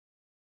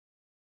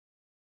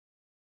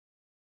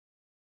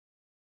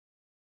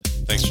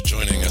Thanks for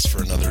joining us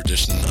for another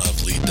edition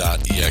of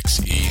Lead.exe.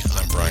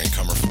 I'm Brian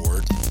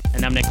Comerford.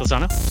 And I'm Nick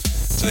Lozano.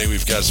 Today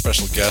we've got a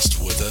special guest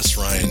with us,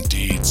 Ryan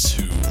Deeds,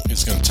 who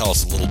is going to tell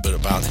us a little bit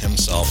about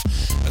himself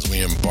as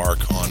we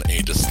embark on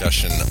a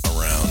discussion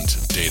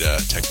around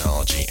data,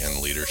 technology,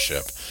 and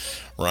leadership.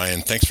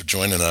 Ryan, thanks for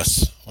joining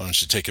us. Why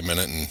don't you take a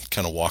minute and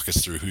kind of walk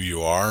us through who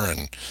you are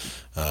and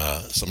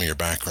some of your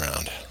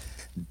background.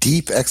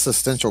 Deep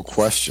existential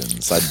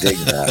questions. I dig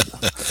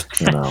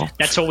that.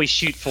 That's what we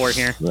shoot for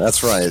here.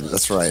 That's right.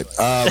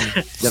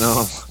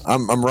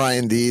 I'm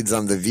Ryan Deeds.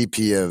 I'm the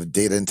VP of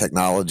Data and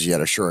Technology at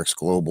Assurex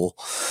Global.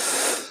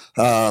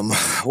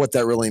 What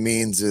that really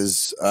means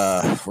is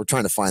we're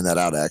trying to find that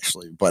out,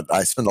 actually. But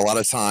I spend a lot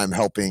of time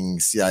helping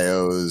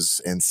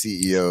CIOs and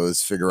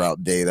CEOs figure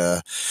out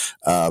data,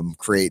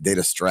 create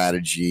data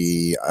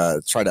strategy,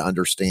 try to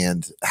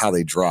understand how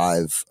they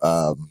drive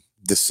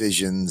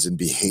decisions and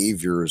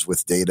behaviors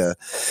with data,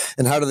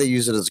 and how do they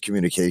use it as a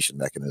communication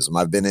mechanism.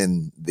 I've been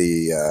in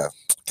the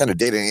kind of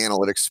data and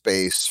analytics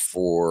space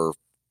for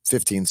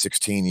 15,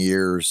 16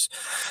 years.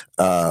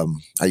 I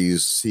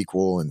use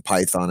SQL and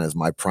Python as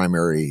my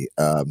primary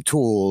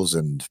tools,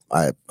 and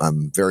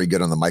I'm very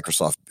good on the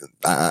Microsoft.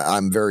 I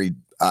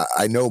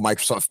know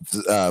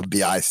Microsoft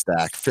BI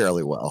stack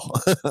fairly well.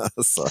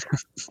 So.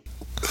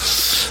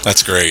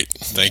 That's great.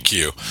 Thank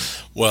you.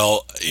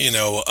 Well,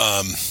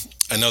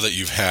 I know that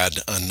you've had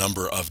a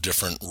number of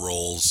different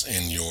roles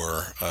in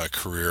your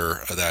career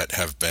that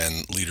have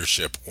been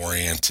leadership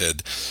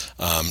oriented.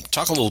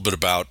 Talk a little bit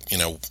about,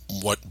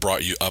 what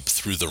brought you up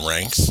through the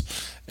ranks,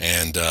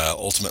 and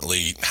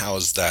ultimately, how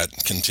has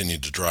that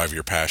continued to drive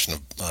your passion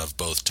of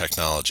both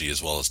technology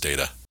as well as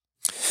data?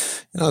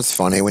 It's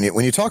funny when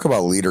you talk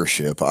about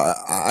leadership.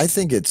 I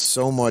think it's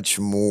so much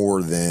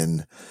more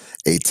than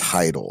a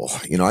title.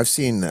 I've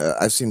seen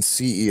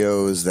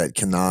CEOs that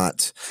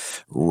cannot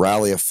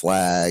rally a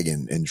flag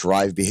and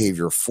drive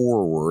behavior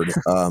forward,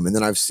 and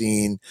then I've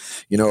seen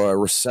a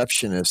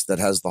receptionist that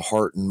has the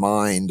heart and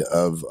mind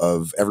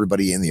of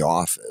everybody in the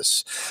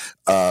office.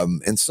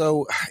 And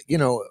so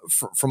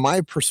from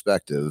my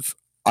perspective,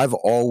 I've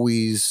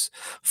always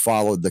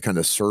followed the kind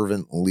of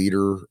servant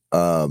leader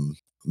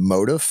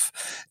motive,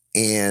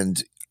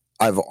 and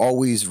I've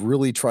always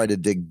really tried to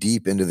dig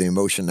deep into the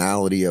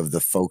emotionality of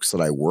the folks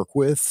that I work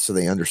with, so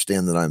they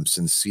understand that I'm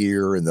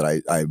sincere and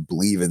that I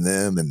believe in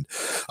them, and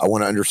I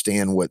want to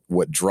understand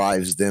what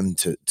drives them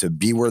to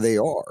be where they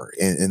are,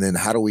 and then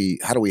how do we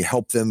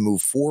help them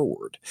move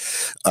forward.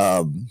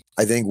 I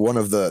think one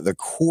of the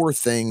core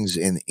things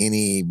in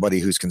anybody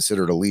who's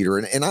considered a leader,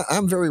 and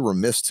I'm very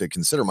remiss to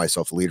consider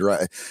myself a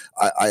leader.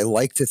 I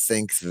like to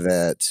think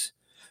that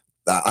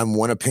I'm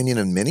one opinion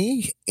in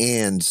many,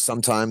 and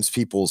sometimes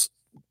people's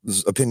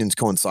opinions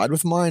coincide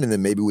with mine, and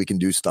then maybe we can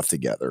do stuff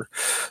together.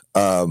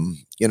 I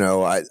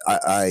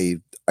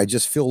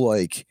just feel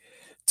like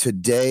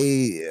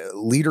today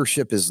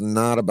leadership is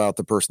not about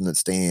the person that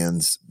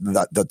stands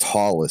the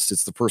tallest.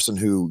 It's the person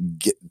who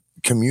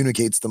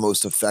communicates the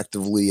most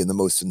effectively and the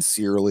most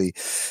sincerely,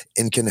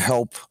 and can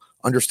help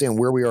understand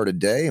where we are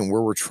today and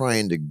where we're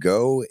trying to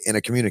go in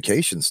a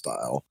communication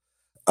style.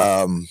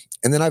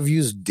 And then I've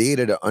used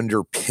data to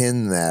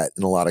underpin that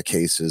in a lot of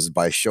cases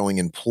by showing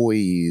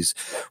employees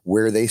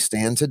where they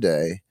stand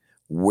today,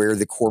 where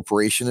the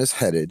corporation is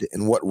headed,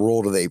 and what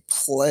role do they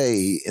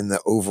play in the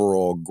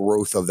overall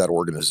growth of that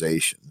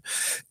organization.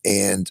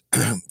 And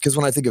because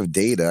when I think of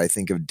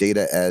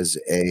data as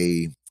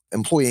a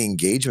employee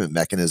engagement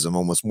mechanism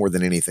almost more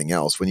than anything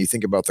else. When you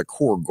think about the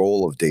core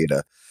goal of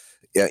data,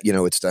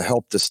 it's to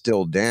help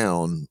distill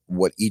down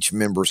what each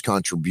member's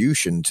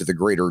contribution to the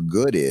greater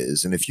good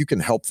is. And if you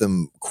can help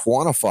them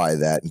quantify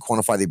that and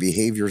quantify the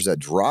behaviors that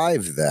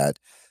drive that,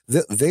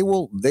 they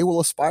will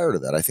aspire to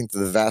that. I think that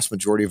the vast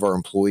majority of our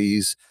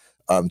employees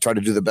try to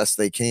do the best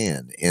they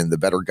can, and the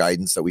better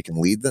guidance that we can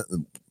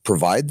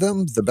provide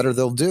them, the better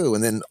they'll do.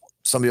 And then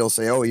somebody will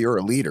say, "Oh, you're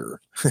a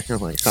leader." You're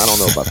like, I don't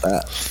know about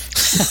that.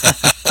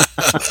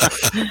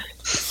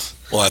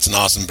 Well, that's an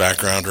awesome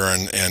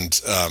backgrounder,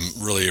 and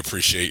really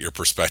appreciate your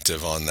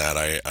perspective on that.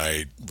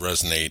 I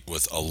resonate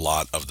with a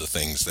lot of the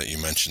things that you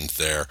mentioned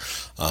there.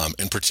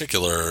 In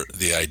particular,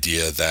 the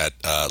idea that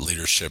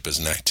leadership is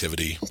an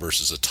activity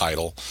versus a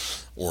title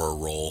or a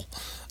role.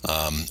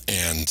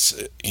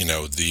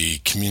 The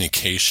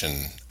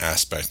communication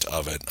aspect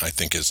of it, I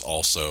think, is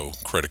also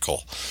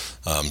critical.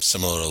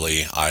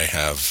 Similarly, I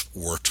have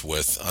worked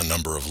with a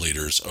number of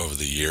leaders over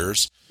the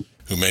years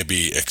who may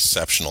be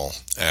exceptional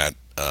at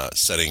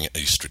setting a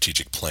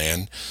strategic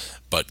plan,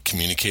 but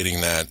communicating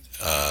that,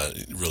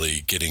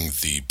 really getting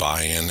the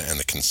buy-in and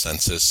the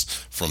consensus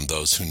from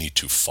those who need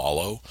to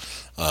follow,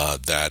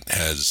 that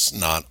has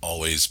not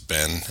always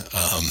been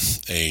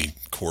a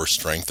core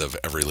strength of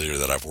every leader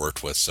that I've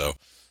worked with. So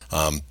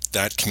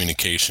that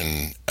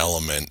communication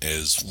element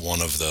is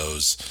one of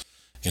those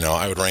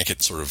I would rank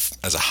it sort of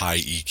as a high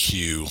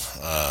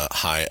EQ,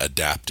 high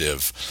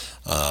adaptive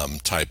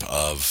type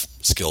of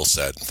skill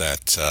set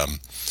that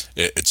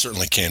it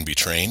certainly can be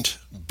trained,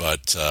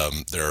 but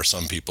there are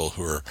some people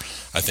who are,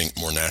 I think,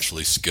 more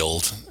naturally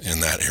skilled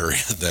in that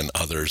area than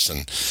others.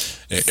 And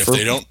if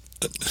they don't,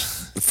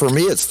 for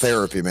me, it's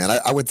therapy, man.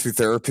 I went through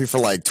therapy for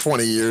like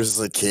 20 years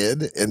as a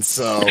kid. And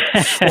so,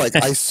 like,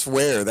 I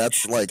swear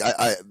that's like,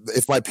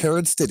 if my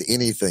parents did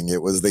anything,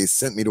 it was they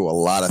sent me to a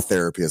lot of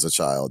therapy as a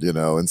child,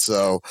 And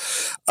so,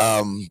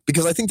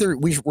 because I think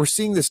we're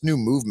seeing this new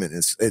movement.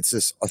 It's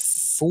this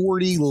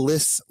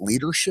authority-less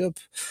leadership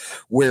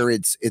where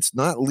it's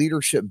not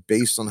leadership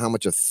based on how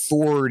much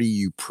authority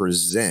you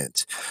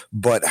present,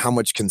 but how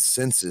much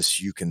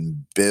consensus you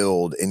can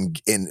build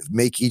and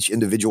make each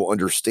individual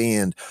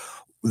understand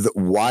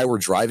why we're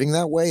driving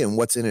that way and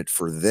what's in it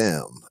for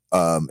them.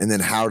 And then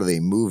how do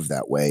they move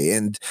that way?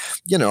 And,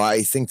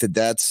 I think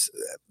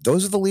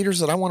those are the leaders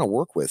that I want to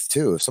work with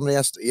too. If somebody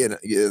has to,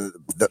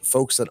 the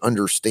folks that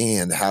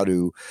understand how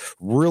to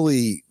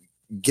really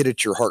get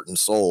at your heart and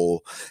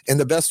soul,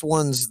 and the best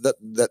ones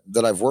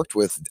that I've worked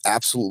with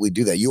absolutely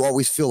do that. You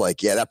always feel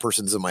like, yeah, that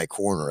person's in my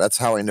corner. That's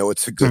how I know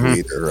it's a good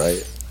leader,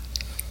 right?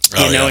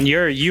 And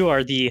you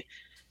are the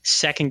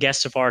second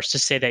guest of ours to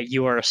say that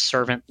you are a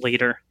servant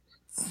leader.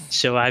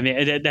 So, I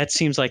mean, that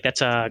seems like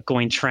that's a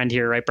going trend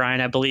here, right, Brian?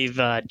 I believe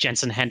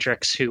Jensen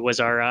Hendricks, who was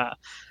our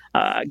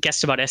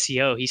guest about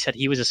SEO, he said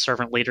he was a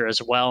servant leader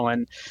as well.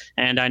 And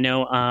I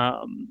know,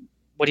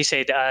 what do you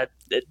say,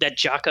 that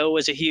Jocko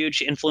was a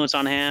huge influence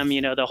on him,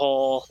 the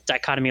whole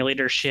dichotomy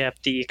leadership,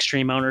 the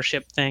extreme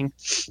ownership thing.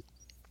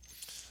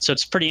 So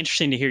it's pretty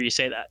interesting to hear you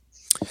say that.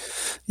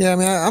 Yeah, I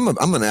mean,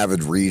 I'm an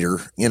avid reader,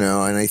 and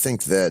I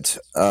think that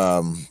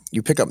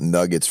you pick up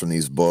nuggets from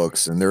these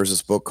books. And there's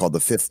this book called The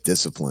Fifth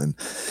Discipline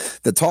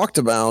that talked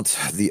about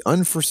the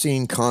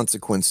unforeseen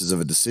consequences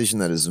of a decision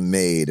that is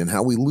made and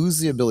how we lose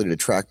the ability to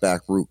track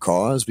back root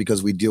cause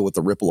because we deal with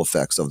the ripple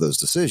effects of those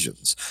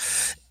decisions.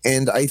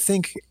 And I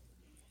think,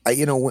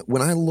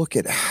 when I look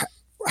at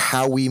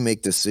how we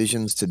make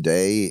decisions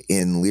today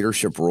in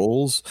leadership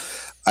roles,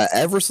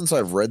 ever since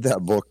I've read that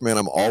book, man,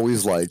 I'm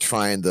always like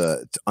trying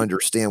to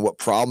understand what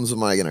problems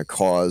am I going to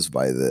cause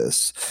by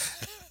this.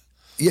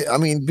 Yeah, I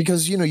mean,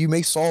 because, you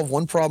may solve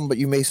one problem, but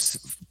you may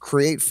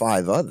create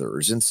 5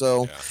 others. And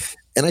so,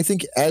 and I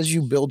think as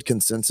you build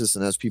consensus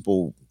and as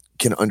people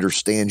can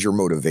understand your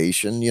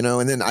motivation,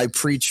 and then I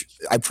preach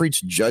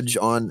judge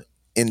on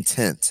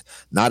intent,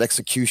 not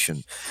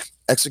execution.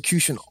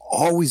 Execution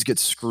always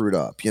gets screwed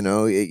up.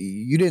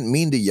 You didn't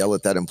mean to yell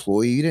at that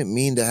employee. You didn't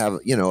mean to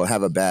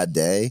have a bad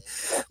day,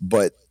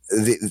 but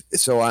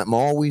so I'm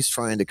always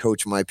trying to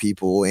coach my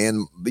people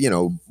and,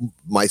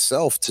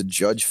 myself to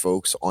judge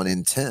folks on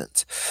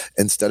intent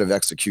instead of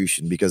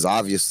execution, because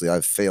obviously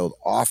I've failed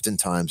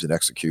oftentimes in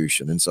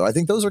execution. And so I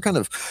think those are kind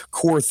of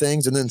core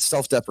things. And then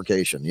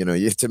self-deprecation,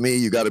 to me,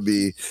 you got to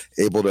be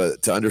able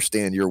to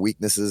understand your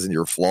weaknesses and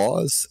your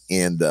flaws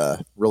and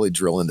really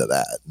drill into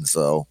that. And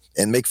so,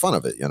 and make fun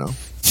of it,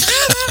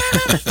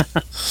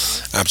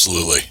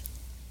 Absolutely.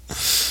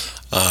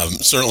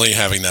 Certainly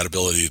having that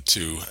ability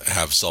to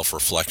have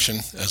self-reflection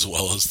as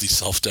well as the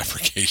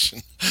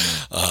self-deprecation,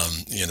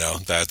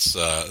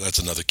 that's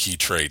another key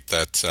trait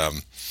that,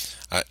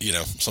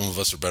 some of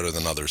us are better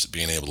than others at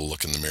being able to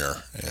look in the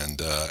mirror and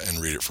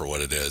read it for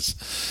what it is.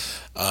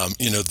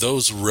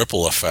 Those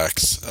ripple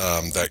effects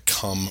that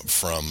come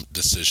from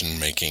decision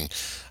making,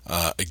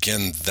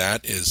 again,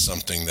 that is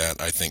something that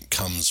I think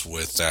comes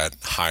with that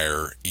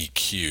higher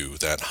EQ,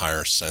 that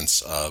higher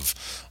sense of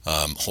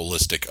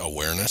holistic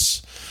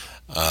awareness.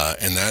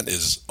 And that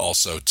is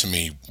also, to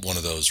me, one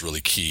of those really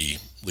key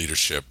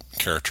leadership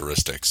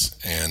characteristics.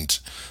 And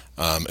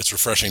it's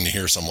refreshing to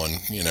hear someone,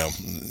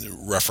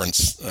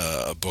 reference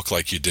a book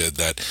like you did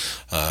that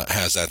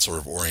has that sort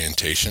of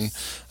orientation.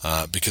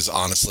 Because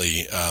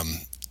honestly,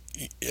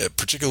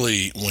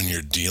 particularly when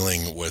you're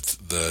dealing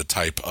with the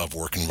type of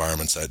work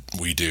environments that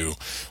we do,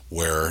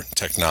 where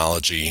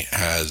technology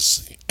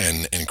has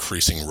an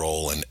increasing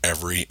role in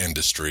every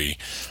industry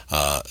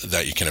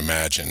that you can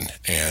imagine,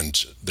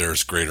 and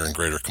there's greater and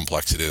greater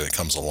complexity that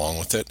comes along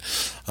with it.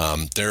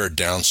 There are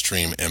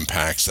downstream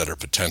impacts that are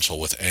potential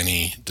with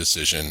any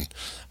decision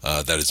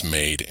that is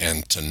made,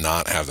 and to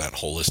not have that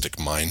holistic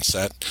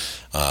mindset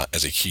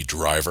as a key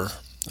driver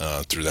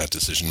through that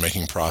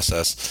decision-making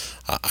process,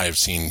 I've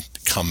seen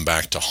come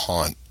back to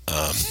haunt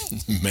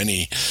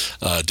many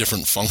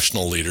different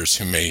functional leaders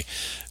who may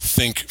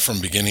think from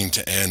beginning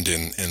to end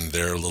in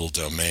their little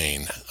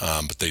domain,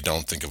 but they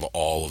don't think of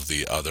all of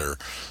the other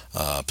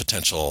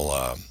potential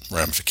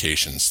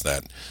ramifications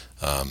that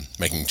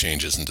making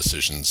changes and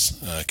decisions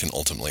can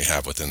ultimately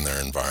have within their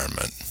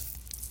environment.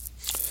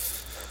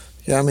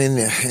 Yeah, I mean,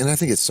 and I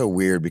think it's so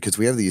weird because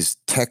we have these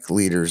tech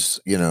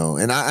leaders,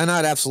 and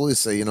I'd absolutely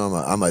say,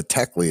 I'm a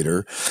tech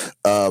leader,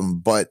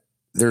 but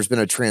there's been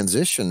a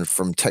transition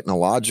from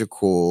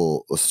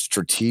technological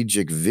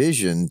strategic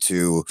vision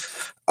to,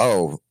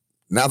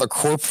 now the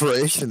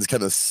corporation's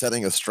kind of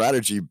setting a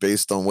strategy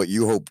based on what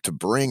you hope to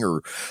bring,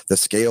 or the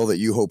scale that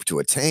you hope to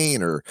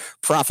attain, or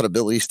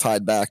profitability is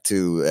tied back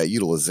to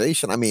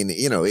utilization. I mean,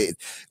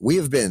 we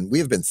have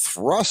been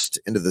thrust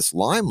into this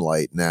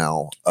limelight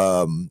now.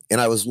 And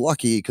I was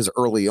lucky because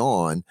early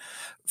on,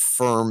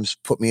 firms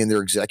put me in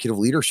their executive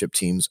leadership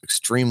teams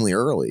extremely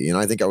early.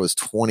 I think I was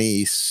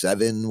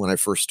 27 when I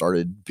first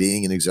started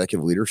being in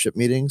executive leadership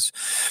meetings.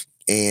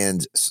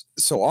 And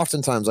so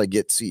oftentimes I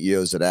get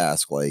CEOs that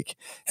ask, like,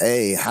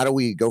 hey, how do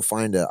we go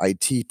find an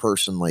IT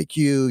person like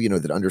you,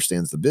 that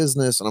understands the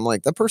business? And I'm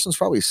like, that person's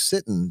probably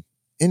sitting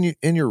in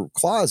your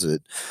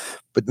closet,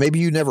 but maybe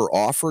you never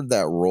offered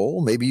that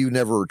role. Maybe you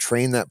never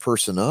trained that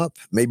person up.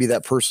 Maybe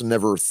that person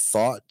never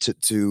thought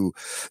to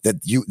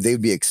that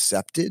they'd be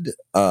accepted.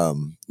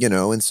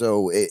 And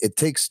so it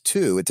takes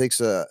two. It takes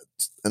an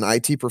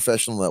IT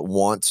professional that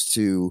wants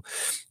to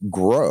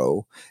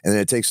grow, and then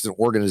it takes an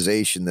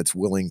organization that's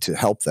willing to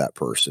help that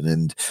person.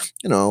 And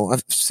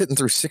I've sitting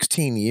through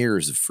 16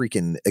 years of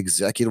freaking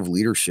executive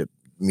leadership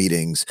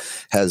meetings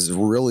has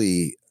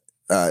really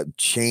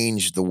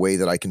changed the way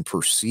that I can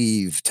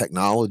perceive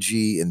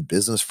technology and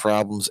business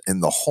problems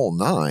and the whole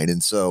nine.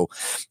 And so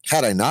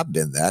had I not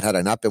been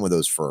with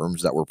those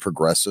firms that were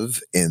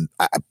progressive, and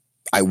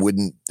I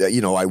wouldn't,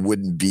 I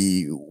wouldn't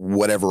be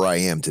whatever I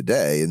am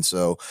today. And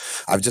so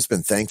I've just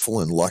been thankful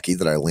and lucky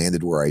that I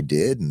landed where I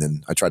did. And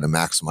then I tried to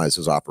maximize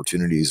those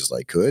opportunities as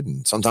I could.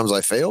 And sometimes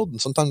I failed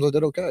and sometimes I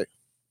did okay.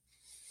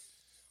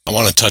 I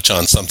want to touch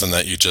on something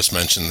that you just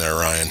mentioned there,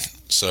 Ryan.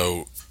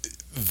 So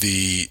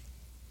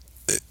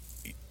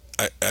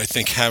I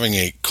think having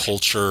a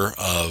culture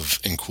of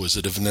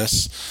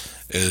inquisitiveness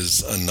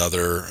is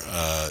another,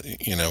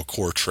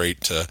 core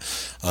trait to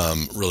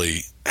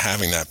really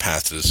having that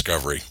path to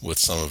discovery with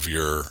some of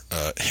your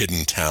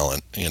hidden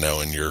talent,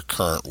 in your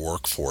current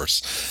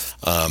workforce.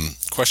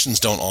 Questions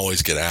don't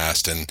always get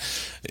asked. And,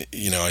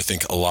 I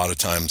think a lot of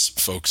times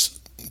folks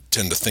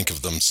tend to think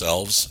of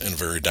themselves in a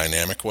very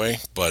dynamic way,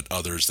 but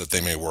others that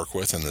they may work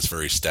with in this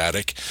very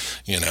static,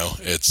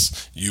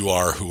 it's you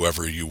are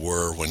whoever you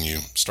were when you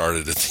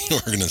started at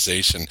the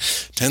organization,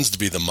 tends to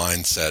be the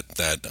mindset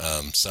that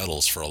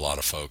settles for a lot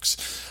of folks.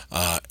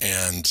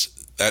 And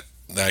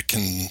that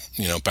can,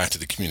 back to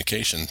the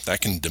communication,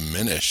 that can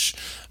diminish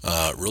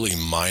really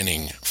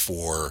mining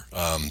for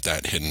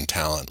that hidden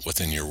talent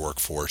within your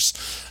workforce.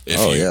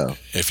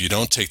 If you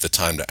don't take the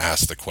time to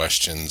ask the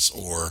questions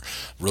or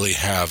really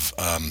have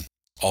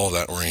all of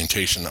that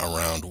orientation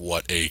around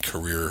what a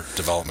career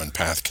development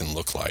path can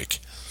look like.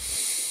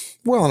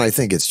 Well, and I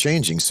think it's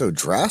changing so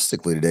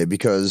drastically today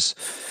because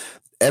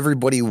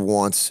everybody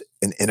wants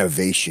an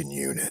innovation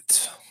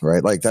unit,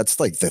 right? Like that's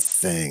like the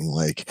thing,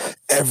 like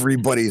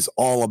everybody's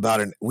all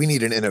about we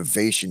need an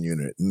innovation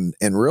unit.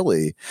 And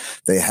really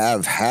they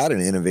have had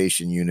an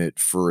innovation unit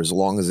for as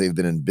long as they've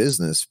been in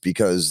business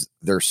because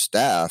their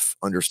staff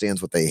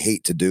understands what they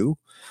hate to do.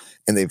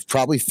 And they've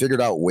probably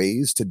figured out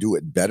ways to do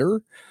it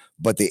better,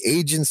 but the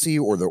agency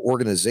or the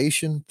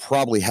organization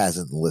probably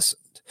hasn't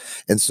listened.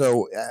 And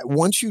so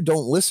once you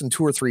don't listen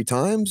 2 or 3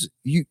 times,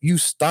 you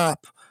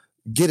stop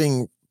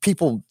getting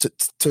people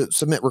to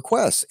submit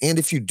requests. And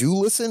if you do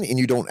listen and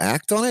you don't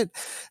act on it,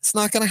 it's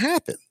not going to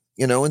happen,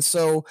 And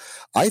so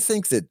I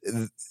think that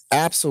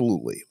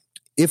absolutely,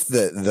 if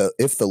the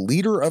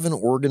leader of an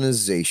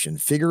organization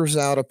figures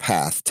out a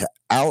path to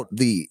out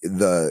the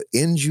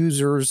end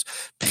user's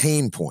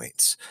pain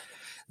points,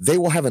 they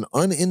will have an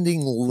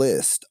unending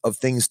list of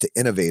things to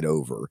innovate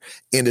over.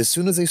 And as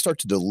soon as they start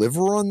to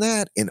deliver on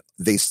that, and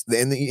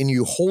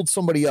you hold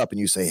somebody up and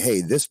you say,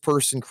 hey, this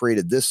person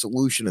created this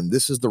solution and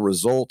this is the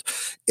result,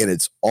 and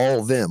it's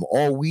all them.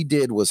 All we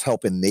did was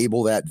help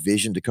enable that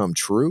vision to come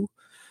true.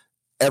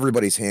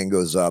 Everybody's hand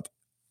goes up.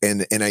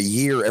 And in a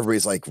year,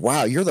 everybody's like,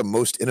 wow, you're the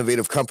most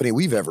innovative company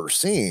we've ever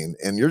seen.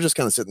 And you're just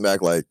kind of sitting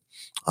back like,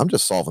 I'm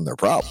just solving their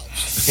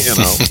problems,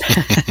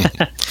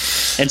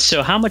 And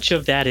so how much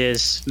of that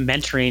is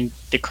mentoring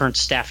the current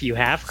staff you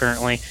have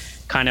currently,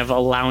 kind of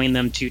allowing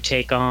them to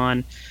take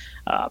on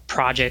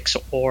projects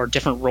or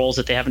different roles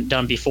that they haven't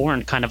done before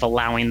and kind of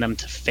allowing them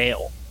to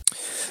fail?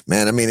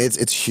 Man, I mean,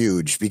 it's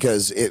huge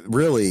because it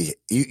really,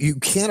 you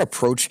can't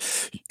approach,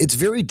 it's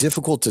very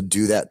difficult to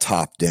do that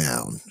top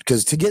down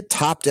because to get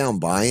top down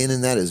buy-in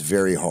in that is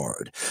very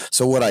hard.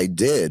 So what I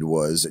did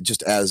was,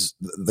 just as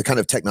the kind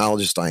of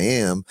technologist I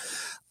am,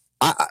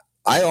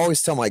 I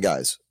always tell my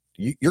guys,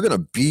 you're going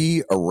to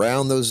be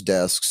around those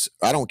desks.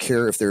 I don't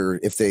care if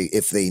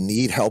they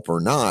need help or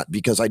not,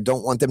 because I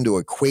don't want them to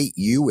equate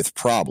you with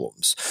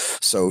problems.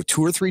 So 2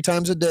 or 3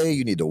 times a day,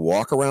 you need to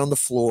walk around the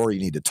floor.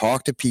 You need to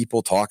talk to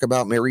people, talk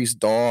about Mary's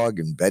dog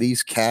and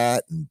Betty's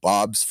cat and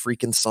Bob's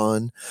freaking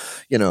son,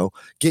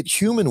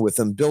 get human with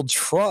them, build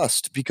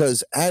trust,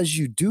 because as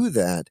you do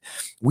that,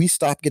 we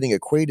stop getting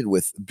equated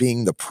with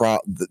being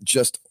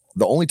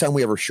the only time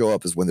we ever show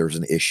up is when there's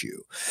an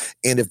issue.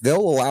 And if they'll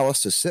allow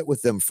us to sit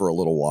with them for a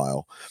little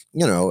while,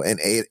 and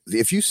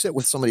if you sit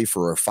with somebody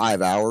for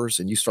 5 hours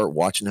and you start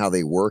watching how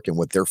they work and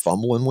what they're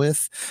fumbling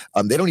with,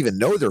 they don't even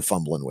know they're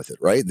fumbling with it,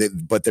 right?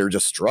 But they're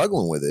just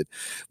struggling with it.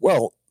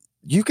 Well,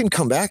 you can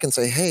come back and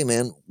say, hey,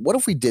 man, what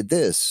if we did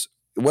this?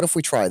 What if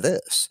we try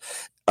this?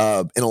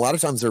 And a lot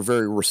of times they're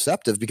very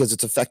receptive because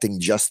it's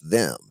affecting just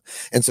them.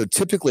 And so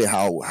typically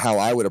how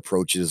I would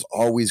approach it is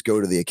always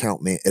go to the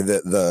account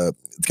the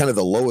kind of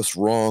the lowest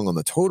rung on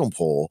the totem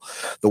pole,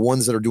 the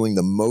ones that are doing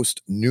the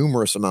most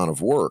numerous amount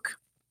of work,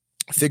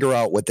 figure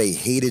out what they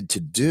hated to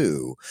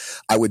do.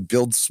 I would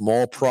build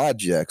small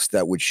projects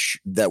that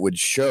would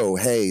show,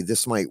 hey,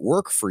 this might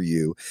work for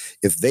you.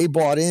 If they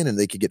bought in and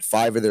they could get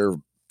 5 of their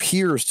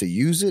peers to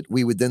use it,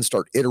 we would then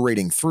start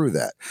iterating through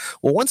that.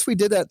 Well, once we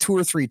did that 2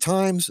 or 3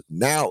 times,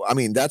 now, I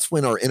mean, that's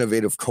when our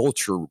innovative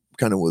culture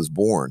kind of was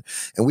born.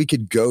 And we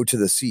could go to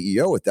the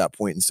CEO at that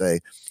point and say,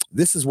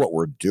 this is what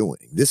we're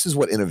doing. This is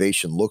what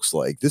innovation looks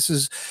like. This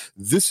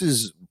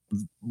is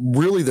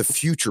really the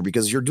future,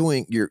 because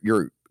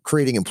you're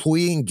creating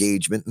employee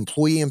engagement,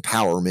 employee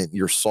empowerment.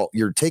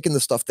 You're taking the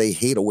stuff they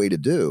hate away to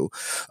do,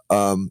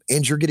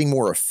 and you're getting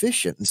more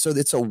efficient. And so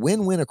it's a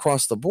win-win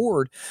across the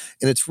board.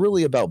 And it's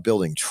really about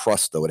building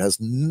trust, though. It has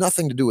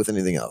nothing to do with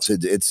anything else.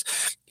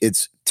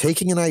 It's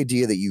taking an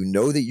idea that you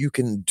know that you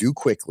can do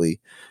quickly,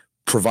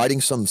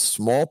 providing some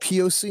small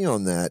POC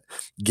on that,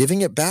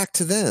 giving it back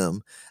to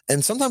them.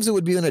 And sometimes it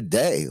would be in a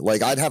day.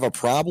 Like I'd have a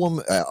problem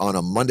on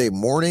a Monday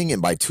morning,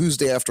 and by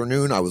Tuesday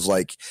afternoon, I was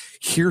like,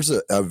 here's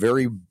a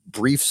very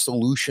brief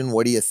solution.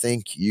 What do you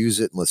think? Use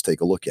it and let's take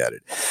a look at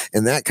it.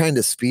 And that kind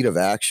of speed of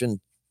action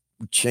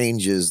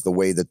changes the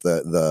way that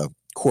the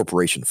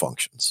corporation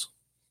functions.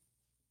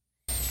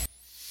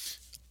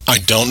 I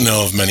don't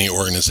know of many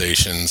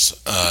organizations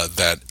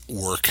that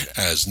work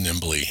as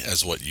nimbly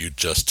as what you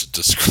just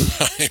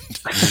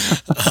described,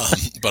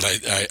 but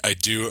I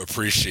do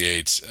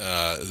appreciate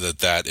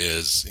that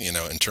is,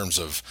 in terms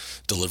of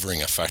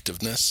delivering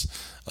effectiveness,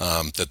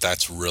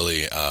 that's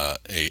really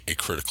a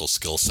critical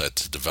skill set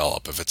to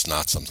develop if it's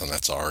not something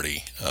that's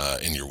already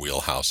in your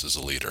wheelhouse as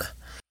a leader.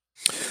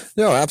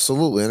 No,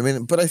 absolutely. I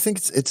mean, but I think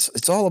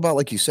it's all about,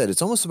 like you said,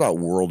 it's almost about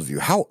worldview.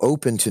 How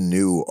open to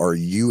new are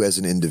you as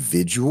an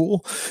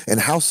individual, and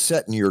how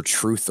set in your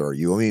truth are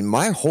you? I mean,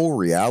 my whole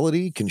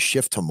reality can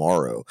shift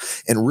tomorrow,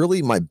 and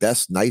really my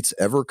best nights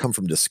ever come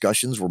from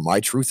discussions where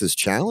my truth is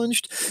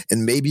challenged,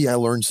 and maybe I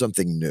learned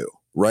something new.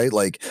 Right?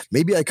 Like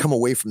maybe I come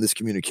away from this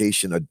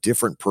communication a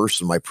different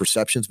person. My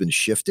perception's been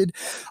shifted.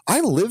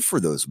 I live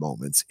for those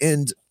moments.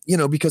 And,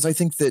 because I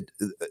think that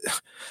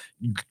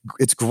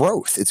it's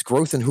growth. It's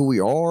growth in who we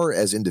are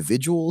as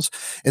individuals.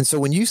 And so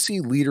when you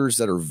see leaders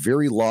that are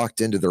very locked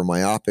into their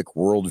myopic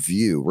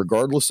worldview,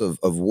 regardless of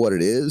what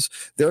it is,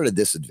 they're at a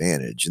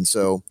disadvantage. And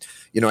so,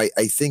 I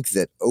think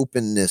that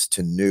openness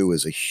to new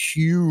is a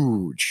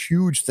huge,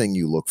 huge thing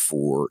you look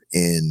for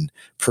in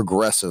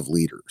progressive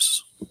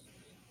leaders.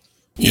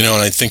 And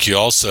I think you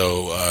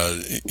also,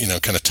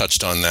 kind of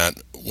touched on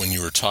that when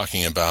you were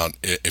talking about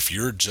if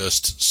you're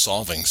just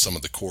solving some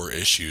of the core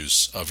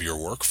issues of your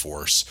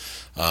workforce,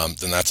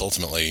 then that's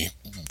ultimately,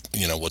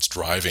 what's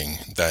driving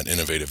that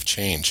innovative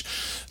change.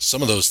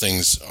 Some of those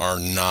things are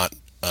not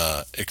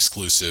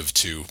exclusive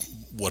to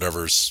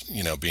whatever's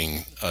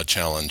being a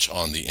challenge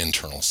on the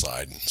internal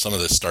side. Some of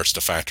this starts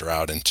to factor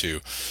out into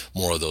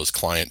more of those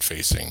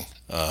client-facing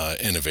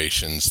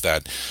innovations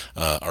that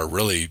are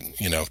really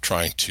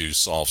trying to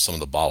solve some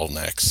of the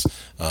bottlenecks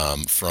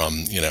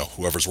from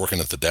whoever's working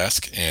at the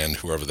desk and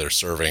whoever they're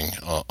serving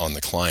on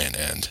the client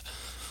end.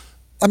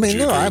 I mean,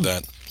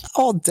 that?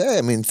 All day.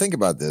 I mean, think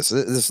about this.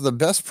 This is the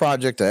best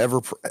project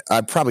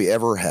I probably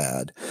ever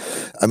had.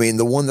 I mean,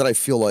 the one that I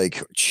feel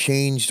like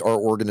changed our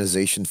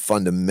organization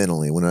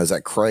fundamentally when I was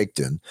at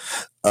Crichton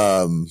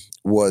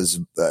was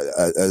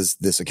as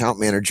this account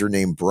manager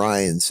named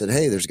Brian said,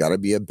 hey, there's got to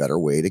be a better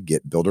way to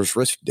get builders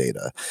risk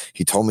data.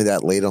 He told me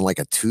that late on like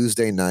a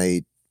Tuesday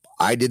night.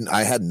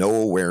 I had no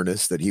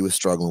awareness that he was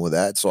struggling with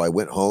that. So I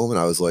went home and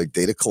I was like,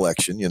 data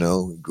collection,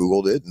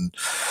 Googled it, and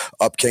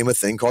up came a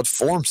thing called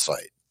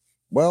FormSite.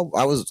 Well,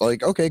 I was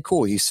like, okay,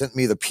 cool. He sent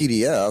me the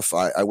PDF.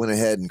 I went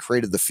ahead and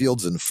created the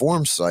fields in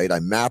FormSite. I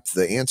mapped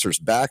the answers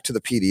back to the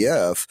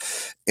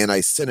PDF, and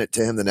I sent it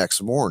to him the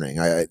next morning.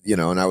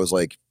 And I was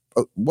like,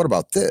 oh, what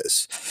about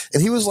this?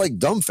 And he was like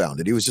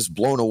dumbfounded. He was just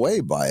blown away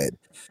by it.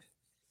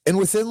 And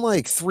within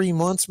like 3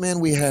 months,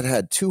 man, we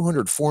had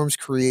 200 forms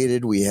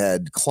created. We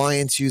had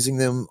clients using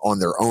them on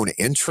their own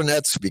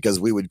intranets because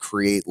we would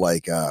create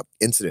like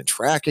incident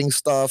tracking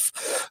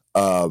stuff.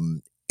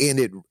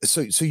 And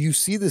so you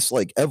see this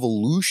like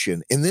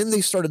evolution, and then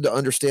they started to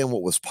understand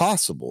what was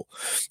possible.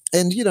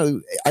 And,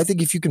 I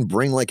think if you can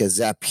bring like a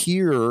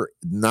Zapier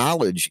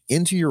knowledge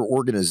into your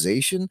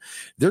organization,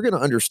 they're going to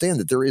understand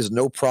that there is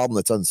no problem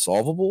that's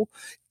unsolvable.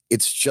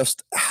 It's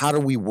just, how do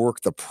we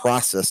work the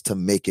process to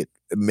make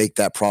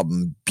that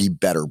problem be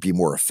better, be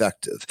more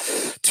effective?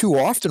 Too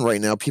often right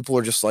now, people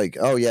are just like,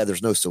 oh yeah,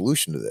 there's no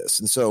solution to this.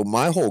 And so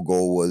my whole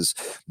goal was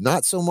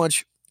not so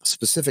much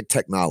specific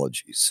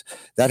technologies.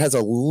 That has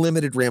a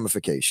limited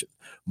ramification.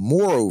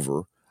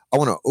 Moreover, I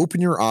want to open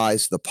your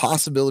eyes to the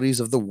possibilities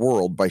of the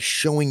world by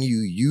showing you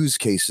use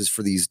cases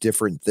for these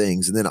different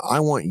things. And then I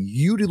want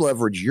you to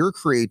leverage your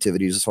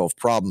creativity to solve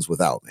problems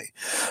without me,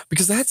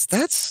 because that's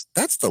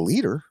the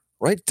leader.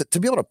 right? To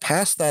be able to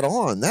pass that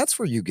on, that's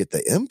where you get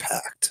the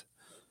impact.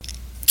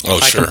 Oh,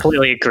 sure. I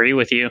completely agree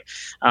with you.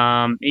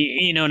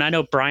 And I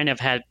know Brian have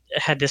had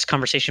this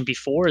conversation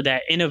before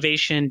that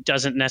innovation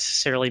doesn't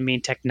necessarily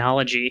mean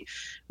technology.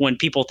 When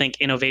people think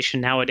innovation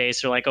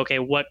nowadays, they're like, okay,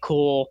 what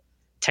cool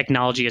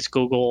technology is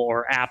Google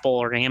or Apple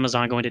or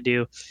Amazon going to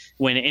do?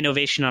 When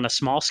innovation on a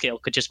small scale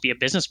could just be a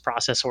business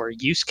process or a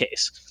use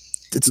case.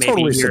 It's Maybe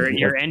totally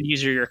your end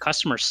user, your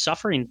customer is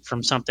suffering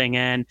from something,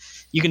 and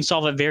you can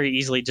solve it very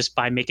easily just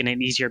by making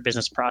an easier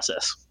business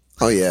process.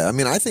 Oh, yeah. I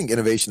mean, I think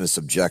innovation is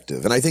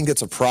subjective, and I think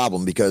it's a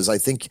problem because I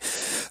think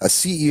a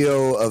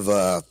CEO of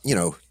a,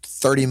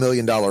 $30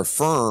 million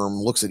firm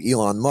looks at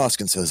Elon Musk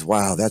and says,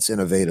 wow, that's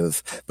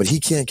innovative, but he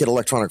can't get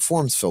electronic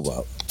forms filled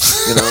out.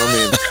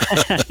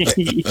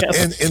 Yep.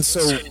 And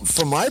so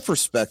from my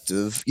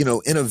perspective,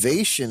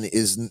 innovation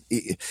is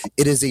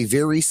a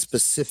very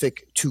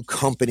specific to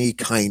company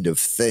kind of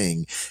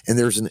thing. And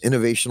there's an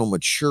innovational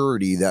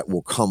maturity that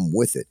will come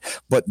with it.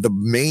 But the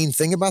main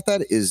thing about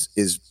that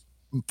is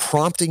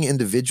prompting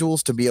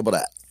individuals to be able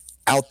to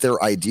out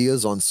their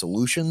ideas on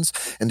solutions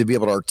and to be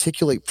able to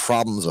articulate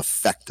problems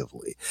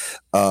effectively.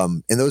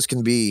 And those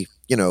can be,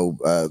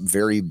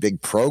 very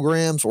big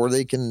programs, or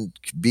they can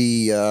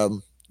be,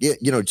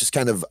 just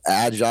kind of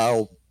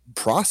agile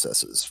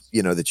processes,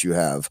 that you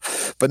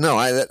have. But no,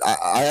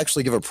 I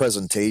actually give a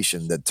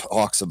presentation that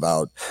talks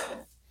about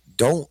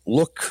don't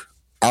look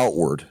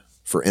outward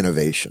for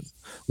innovation.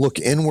 Look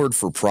inward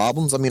for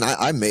problems. I mean,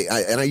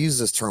 I use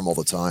this term all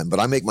the time, but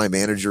I make my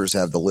managers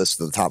have the list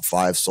of the top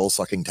 5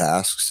 soul-sucking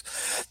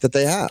tasks that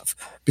they have,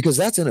 because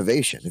that's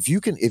innovation. If you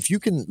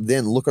can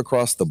then look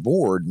across the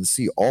board and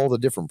see all the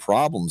different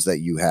problems that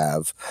you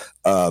have,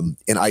 and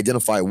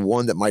identify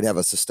one that might have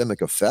a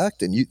systemic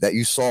effect, and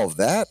you solve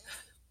that,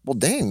 well,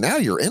 dang, now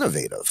you're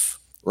innovative.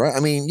 Right.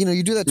 I mean,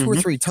 you do that 2 or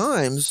 3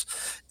 times.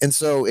 And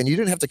you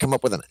didn't have to come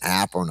up with an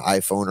app or an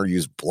iPhone or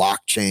use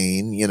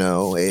blockchain,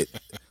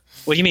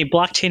 What do you mean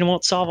blockchain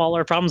won't solve all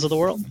our problems of the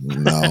world?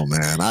 No,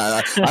 man.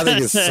 I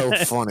think it's so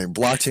funny.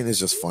 Blockchain is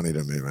just funny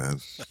to me,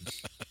 man.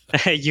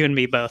 You and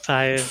me both.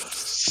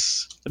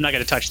 I'm not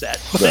going to touch that.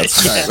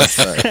 That's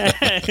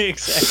right.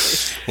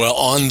 Exactly. Well,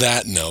 on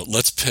that note,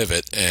 let's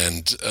pivot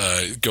and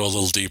go a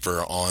little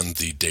deeper on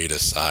the data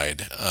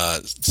side.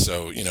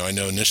 So, I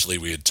know initially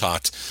we had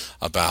talked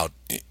about,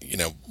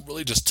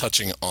 really just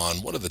touching on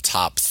what are the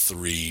top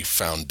 3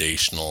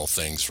 foundational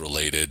things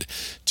related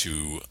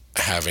to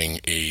having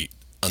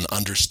an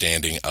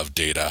understanding of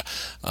data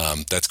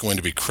that's going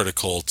to be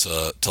critical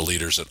to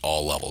leaders at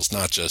all levels,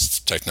 not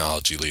just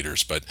technology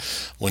leaders, but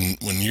when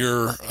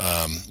you're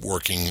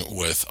working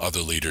with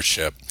other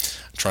leadership,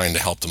 trying to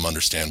help them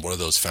understand what are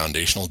those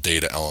foundational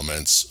data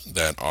elements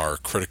that are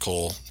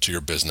critical to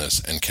your business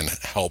and can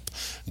help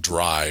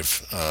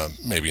drive,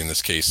 maybe in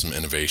this case, some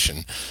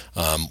innovation.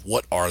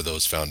 What are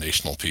those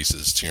foundational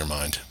pieces to your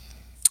mind?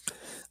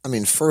 I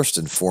mean, first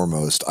and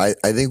foremost, I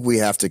think we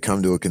have to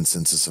come to a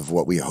consensus of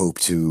what we hope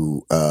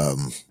to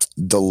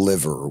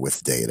deliver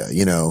with data,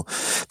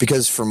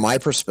 because from my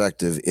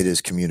perspective, it is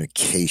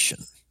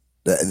communication.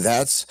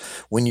 That's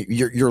when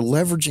you're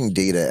leveraging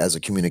data as a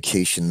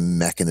communication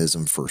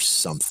mechanism for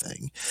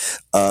something.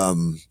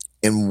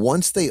 And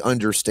once they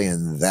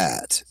understand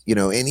that,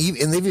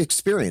 and they've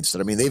experienced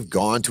it. I mean, they've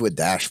gone to a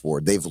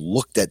dashboard, they've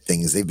looked at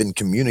things, they've been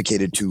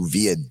communicated to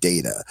via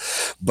data,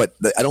 but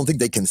I don't think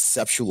they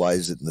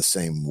conceptualize it in the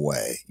same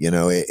way,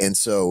 And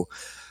so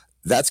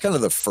that's kind of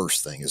the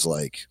first thing is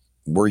like,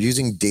 we're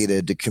using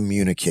data to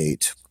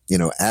communicate.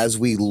 As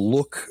we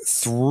look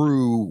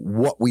through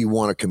what we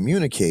want to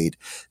communicate,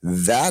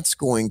 that's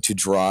going to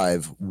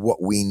drive what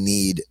we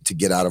need to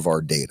get out of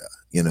our data,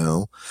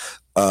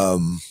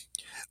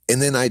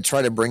 And then I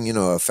try to bring,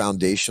 a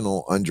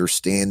foundational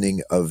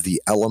understanding of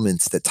the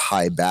elements that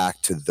tie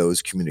back to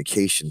those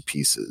communication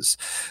pieces.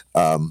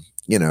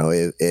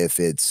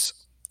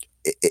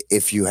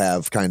 If you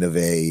have kind of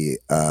a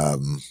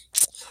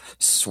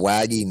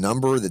swaggy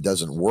number that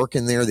doesn't work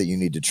in there that you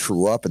need to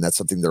true up, and that's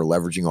something they're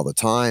leveraging all the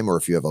time, or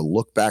if you have a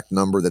look back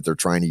number that they're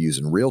trying to use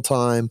in real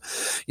time,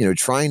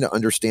 trying to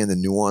understand the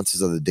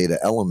nuances of the data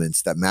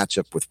elements that match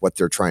up with what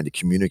they're trying to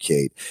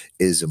communicate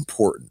is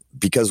important,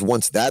 because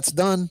once that's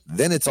done,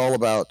 then it's all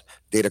about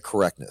data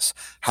correctness.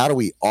 How do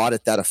we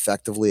audit that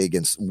effectively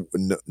against,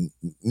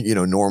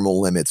 normal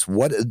limits?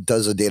 What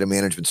does a data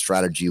management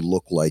strategy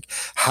look like?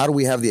 How do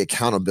we have the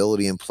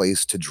accountability in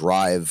place to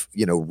drive,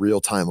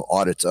 real-time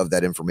audits of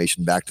that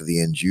information back to the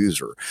end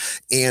user?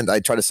 And I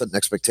try to set an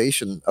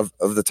expectation of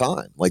the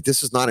time. Like,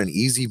 this is not an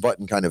easy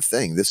button kind of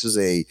thing. This is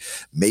a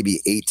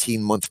maybe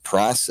 18-month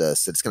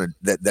process that's going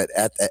to, that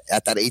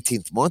at that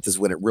 18th month is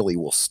when it really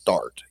will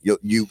start.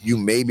 You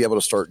may be able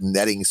to start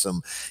netting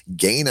some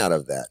gain out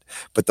of that,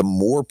 but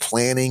the more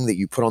planning that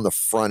you put on the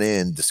front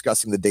end,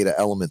 discussing the data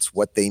elements,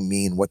 what they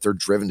mean, what they're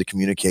driven to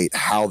communicate,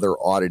 how they're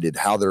audited,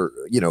 how they're,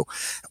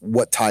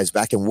 what ties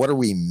back, and what are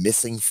we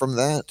missing from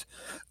that?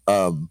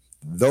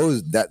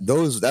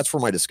 That's where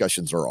my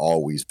discussions are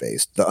always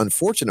based. The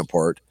unfortunate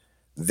part,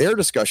 their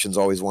discussions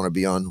always want to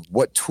be on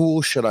what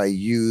tool should I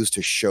use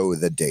to show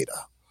the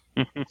data.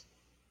 Mm-hmm.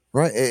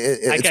 Right.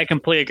 I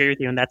completely agree with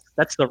you, and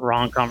that's the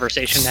wrong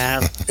conversation to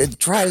have. It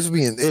drives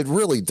me, and it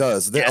really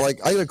does. Yeah. Like,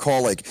 I get a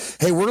call like,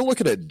 "Hey, we're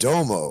looking at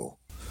Domo."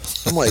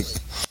 I'm like,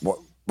 "What?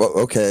 Well,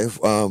 okay.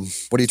 What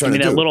are you trying to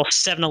do?" That little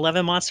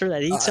 7-Eleven monster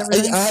that eats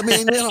everything. I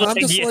mean, I'm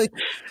just yeah. like,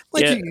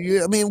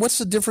 I mean, what's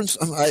the difference?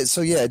 So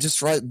yeah,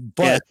 just right.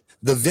 But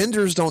the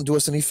vendors don't do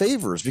us any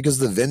favors, because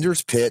the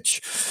vendors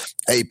pitch,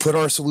 "Hey, put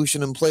our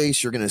solution in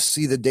place. You're going to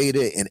see the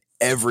data, and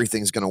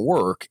everything's going to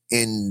work."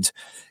 And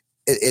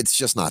it's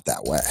just not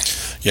that way.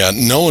 Yeah,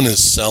 no one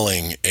is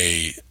selling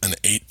an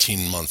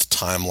 18-month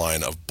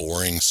timeline of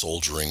boring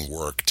soldiering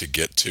work to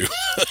get to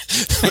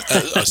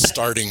a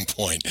starting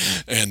point.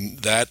 And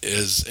that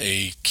is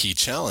a key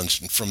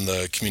challenge from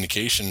the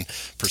communication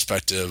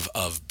perspective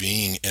of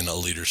being in a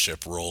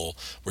leadership role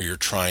where you're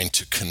trying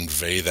to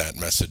convey that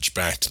message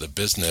back to the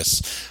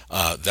business.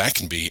 That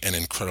can be an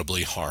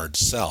incredibly hard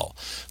sell.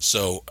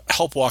 So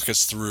help walk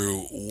us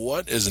through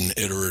what is an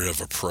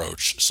iterative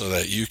approach so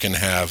that you can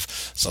have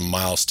some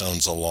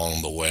milestones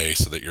along the way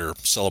so that you're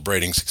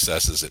celebrating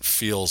successes. It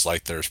feels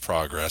like there's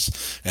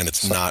progress, and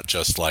it's not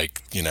just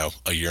like,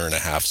 a year and a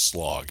half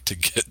slog to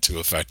get to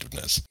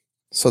effectiveness.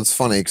 So it's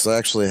funny because I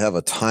actually have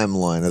a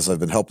timeline as I've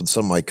been helping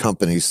some of my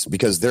companies,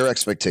 because their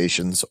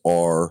expectations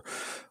are,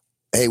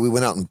 "Hey, we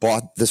went out and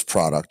bought this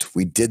product,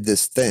 we did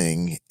this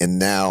thing, and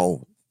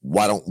now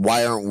why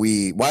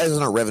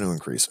isn't our revenue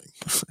increasing?"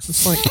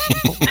 It's like,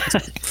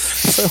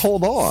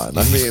 hold on.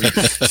 I mean,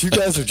 you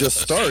guys are just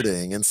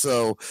starting. And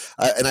so,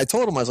 and I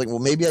told him, I was like, well,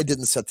 maybe I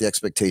didn't set the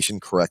expectation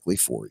correctly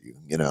for you,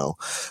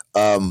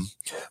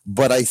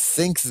 but I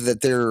think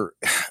that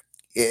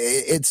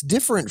it's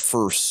different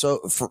for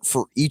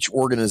each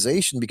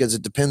organization, because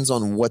it depends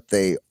on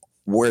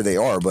where they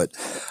are. But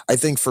I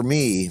think for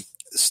me,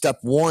 step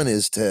one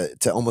is to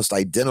almost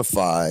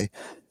identify,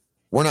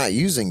 we're not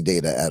using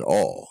data at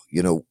all.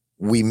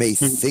 We may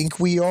think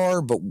we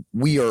are, but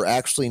we are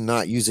actually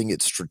not using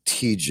it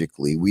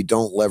strategically. We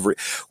don't leverage.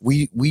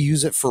 We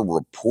use it for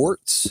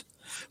reports,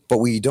 but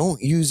we don't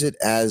use it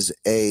as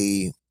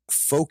a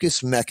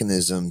focus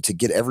mechanism to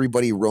get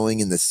everybody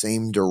rowing in the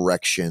same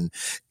direction,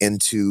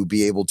 and to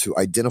be able to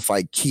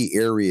identify key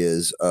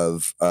areas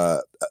of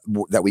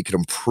that we could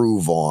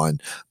improve on,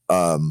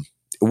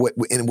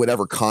 in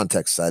whatever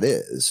context that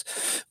is.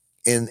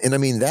 And I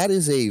mean, that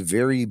is a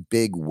very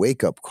big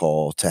wake up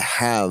call to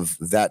have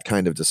that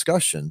kind of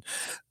discussion,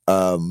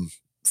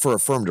 for a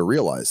firm to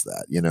realize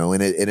that,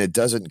 and it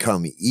doesn't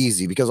come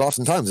easy, because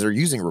oftentimes they're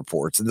using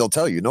reports and they'll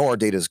tell you, "No, our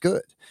data is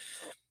good."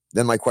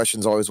 Then my question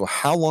is always, well,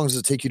 how long does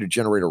it take you to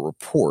generate a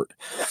report?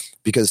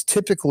 Because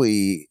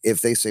typically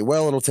if they say,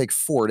 well, it'll take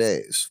 4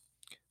 days.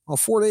 Well,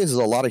 4 days is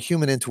a lot of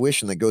human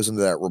intuition that goes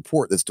into that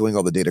report that's doing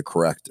all the data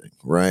correcting,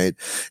 right?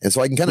 And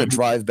so I can kind of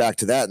drive back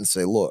to that and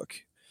say, look,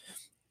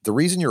 the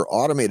reason your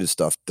automated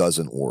stuff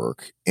doesn't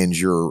work and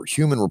your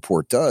human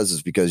report does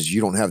is because you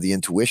don't have the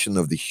intuition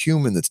of the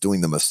human that's doing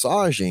the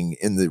massaging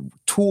in the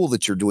tool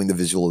that you're doing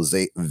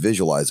the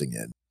visualizing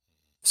in.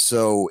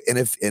 So, and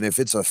if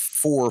it's a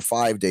 4 or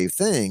 5 day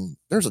thing,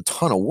 there's a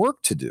ton of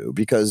work to do,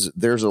 because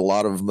there's a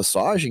lot of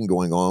massaging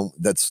going on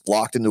that's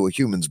locked into a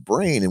human's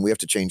brain, and we have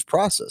to change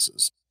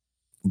processes.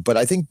 But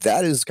I think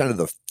that is kind of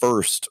the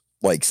first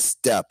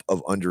step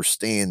of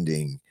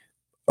understanding,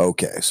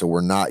 okay, so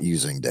we're not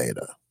using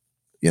data.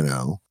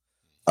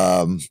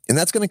 And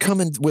that's going to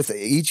come in with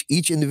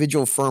each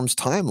individual firm's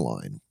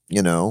timeline,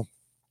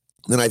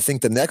 Then I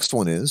think the next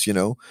one is,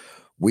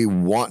 we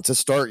want to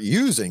start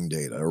using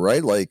data,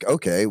 right? Like,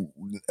 okay,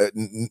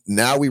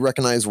 now we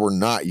recognize we're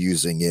not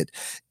using it,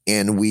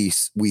 and we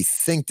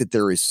think that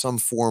there is some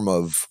form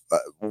of,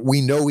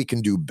 we know we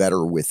can do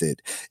better with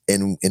it,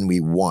 and we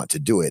want to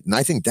do it. And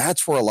I think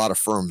that's where a lot of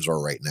firms are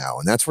right now,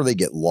 and that's where they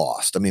get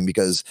lost. I mean,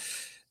 because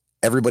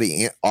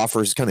everybody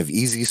offers kind of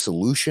easy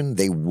solution.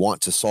 They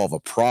want to solve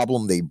a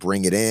problem. They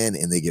bring it in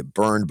and they get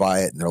burned by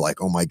it. And they're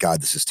like, oh my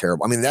God, this is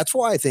terrible. I mean, that's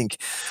why I think,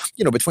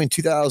 between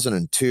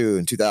 2002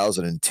 and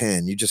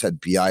 2010, you just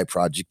had BI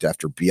project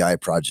after BI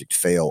project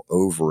fail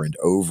over and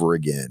over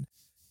again.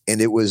 And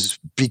it was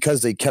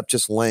because they kept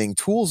just laying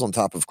tools on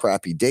top of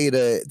crappy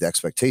data. The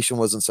expectation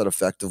wasn't set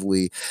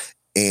effectively.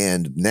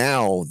 And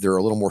now they're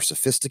a little more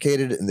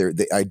sophisticated,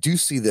 and I do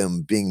see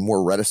them being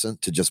more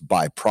reticent to just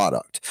buy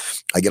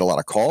product. I get a lot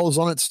of calls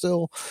on it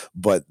still,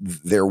 but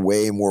they're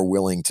way more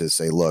willing to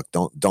say, look,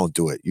 don't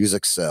do it. Use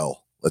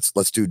Excel.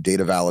 Let's do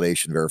data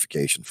validation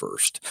verification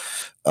first.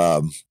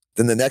 Then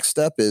the next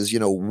step is,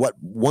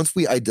 once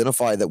we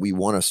identify that we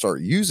want to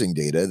start using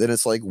data, then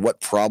it's like,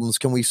 what problems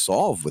can we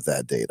solve with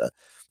that data?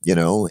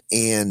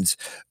 And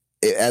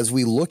as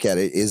we look at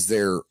it,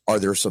 are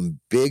there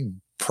some big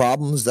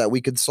problems that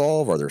we could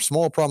solve? Are there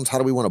small problems? How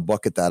do we want to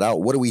bucket that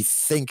out? What do we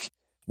think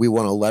we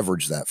want to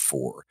leverage that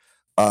for?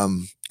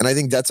 And I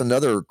think that's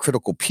another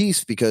critical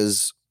piece,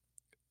 because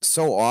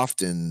so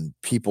often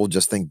people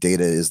just think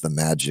data is the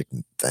magic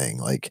thing.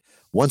 Like,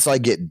 once I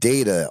get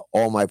data,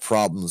 all my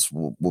problems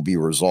will be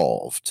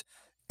resolved.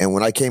 And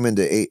when I came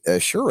into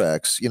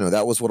Assurex,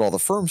 that was what all the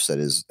firms said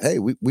is, hey,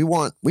 we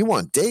want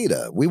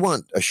data. We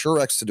want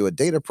Assurex to do a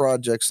data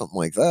project, something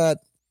like that.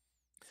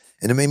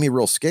 And it made me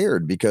real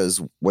scared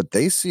because what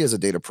they see as a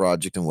data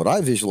project and what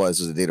I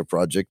visualize as a data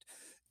project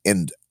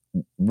and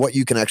what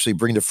you can actually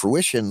bring to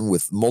fruition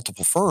with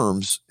multiple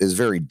firms is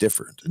very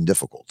different and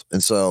difficult.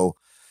 And so,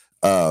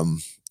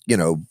 you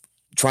know,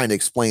 trying to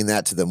explain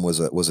that to them was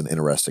an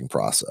interesting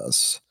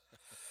process.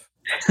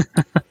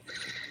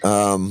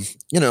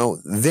 You know,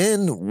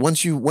 then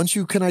once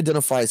you can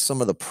identify some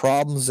of the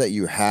problems that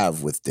you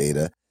have with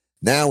data,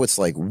 now it's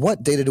like,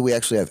 what data do we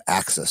actually have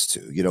access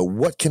to? You know,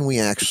 what can we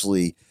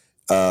actually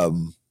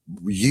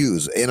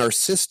use in our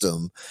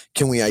system?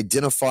 Can we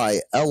identify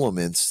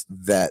elements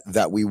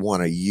that we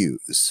want to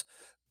use?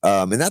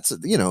 And that's,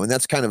 you know, and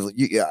that's kind of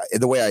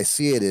the way I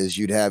see it is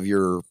you'd have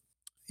your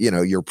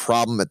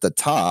problem at the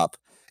top.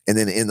 And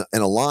then in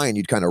a line,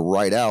 you'd kind of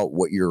write out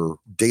what your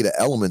data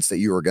elements that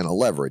you are going to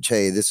leverage.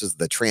 Hey, this is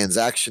the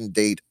transaction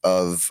date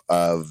of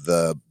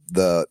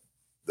the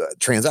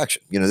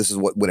transaction. You know, this is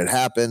when it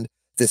happened.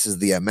 This is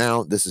the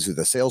amount. This is who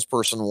the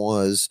salesperson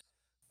was.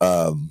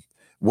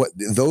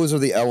 Those are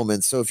the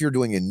elements. So if you're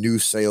doing a new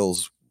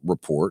sales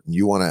report and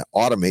you want to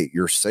automate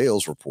your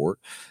sales report,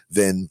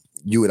 then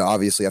you would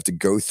obviously have to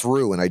go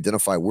through and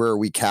identify where are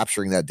we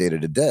capturing that data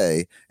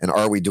today, and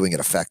are we doing it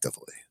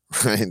effectively?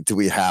 Right? Do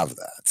we have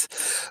that?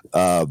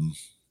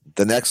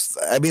 The next,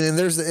 I mean, and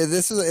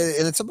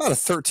it's about a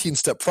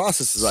 13-step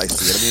process as I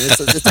see it. I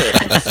mean, it's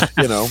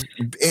a you know,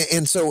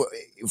 and so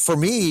for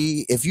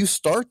me, if you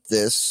start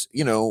this,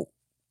 you know,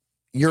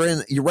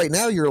 you're right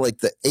now, you're like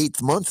the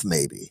 8th month,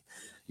 maybe,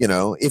 you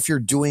know, if you're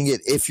doing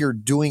it,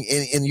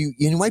 and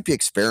you might be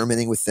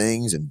experimenting with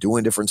things and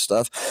doing different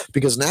stuff,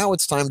 because now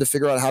it's time to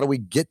figure out how do we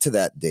get to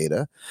that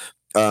data.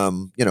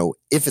 You know,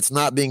 if it's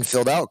not being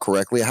filled out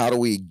correctly, how do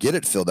we get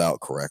it filled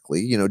out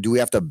correctly? You know, do we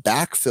have to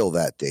backfill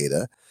that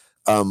data?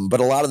 But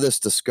a lot of this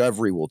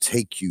discovery will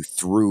take you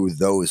through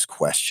those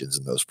questions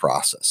and those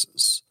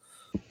processes.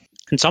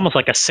 It's almost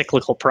like a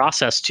cyclical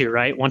process too,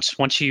 right?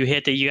 Once you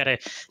hit that, you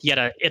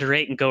gotta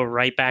iterate and go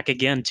right back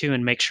again too,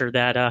 and make sure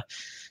that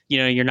you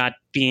know, you're not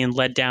being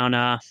led down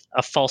a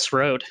false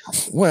road.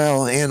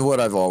 Well, and what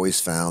I've always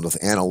found with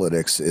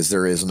analytics is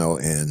there is no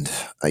end.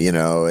 You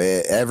know,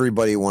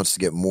 everybody wants to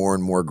get more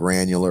and more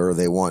granular.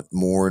 They want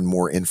more and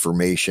more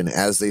information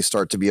as they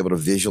start to be able to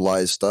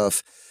visualize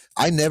stuff.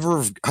 I've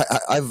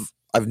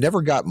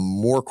never got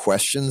more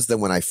questions than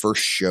when I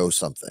first show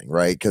something,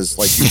 right? Because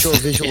like you show a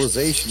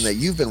visualization that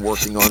you've been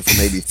working on for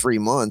maybe 3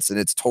 months and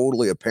it's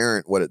totally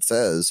apparent what it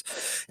says,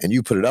 and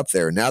you put it up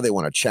there. Now they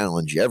want to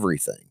challenge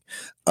everything,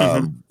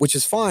 which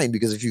is fine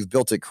because if you've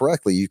built it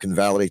correctly, you can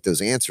validate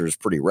those answers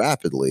pretty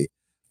rapidly.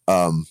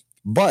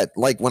 But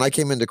like when I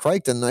came into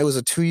Crichton, I was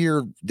a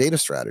 2-year data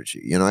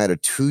strategy. You know, I had a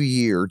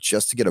 2-year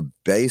just to get a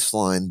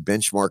baseline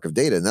benchmark of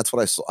data. And that's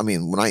what I saw. I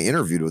mean, when I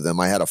interviewed with them,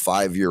 I had a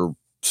 5-year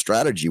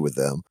strategy with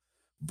them.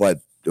 But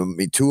I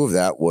mean, 2 of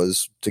that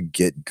was to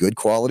get good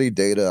quality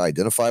data,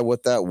 identify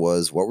what that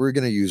was, what we were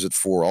going to use it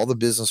for, all the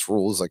business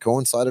rules that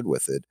coincided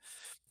with it.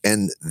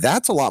 And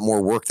that's a lot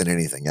more work than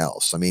anything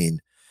else. I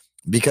mean,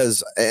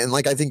 because, and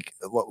like, I think,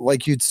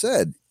 like you'd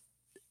said,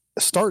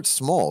 start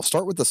small,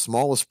 start with the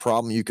smallest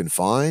problem you can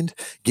find,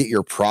 get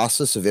your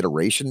process of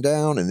iteration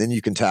down, and then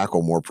you can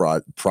tackle more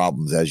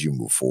problems as you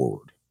move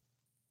forward.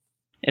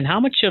 And how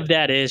much of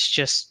that is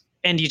just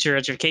end user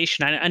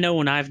education? I know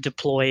when I've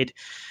deployed,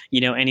 you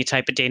know, any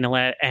type of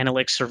data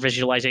analytics or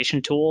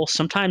visualization tool,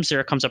 sometimes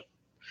there comes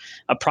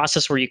a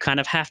process where you kind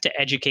of have to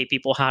educate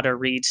people how to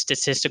read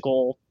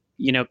statistical,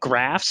 you know,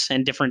 graphs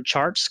and different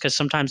charts, because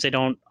sometimes they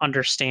don't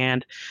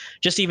understand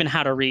just even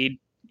how to read,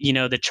 you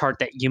know, the chart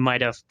that you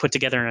might have put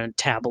together in a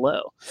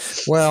Tableau.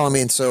 Well, I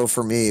mean, so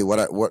for me,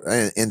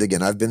 and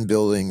again, I've been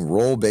building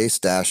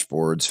role-based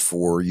dashboards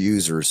for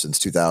users since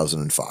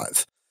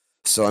 2005.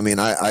 So, I mean,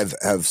 I've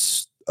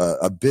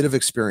a bit of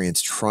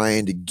experience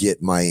trying to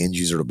get my end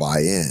user to buy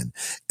in.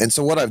 And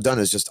so what I've done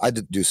is I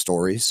do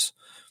stories.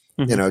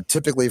 You know,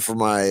 typically for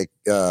my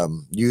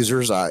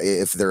users,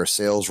 if they're a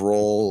sales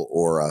role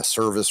or a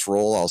service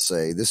role, I'll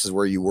say, this is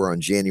where you were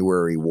on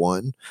January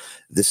 1.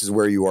 This is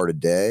where you are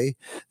today.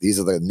 These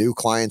are the new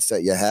clients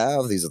that you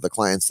have. These are the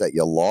clients that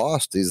you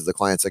lost. These are the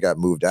clients that got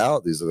moved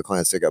out. These are the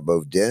clients that got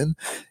moved in.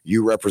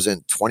 You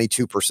represent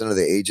 22% of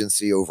the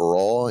agency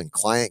overall in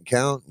client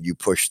count. You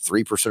push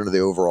 3% of the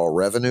overall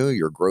revenue.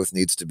 Your growth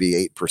needs to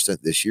be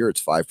 8% this year.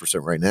 It's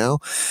 5% right now.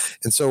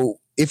 And so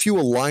if you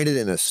align it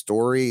in a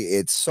story,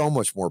 it's so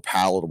much more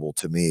palatable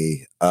to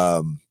me.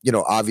 You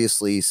know,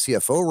 obviously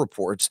CFO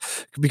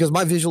reports, because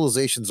my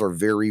visualizations are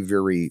very,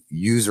 very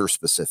user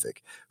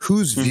specific.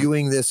 Who's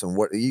viewing this and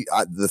what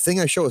the thing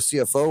I show a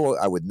CFO,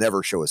 I would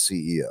never show a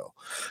CEO.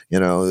 You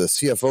know, the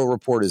CFO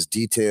report is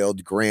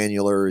detailed,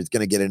 granular. It's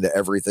going to get into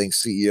everything.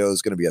 CEO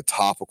is going to be a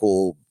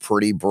topical,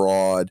 pretty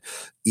broad,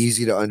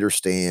 easy to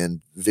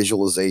understand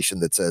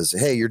visualization that says,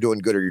 hey, you're doing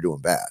good or you're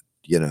doing bad,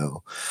 you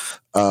know?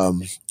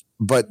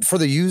 But for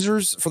the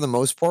users, for the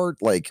most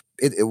part, like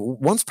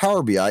once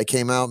Power BI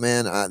came out,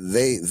 man,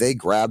 they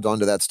grabbed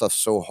onto that stuff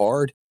so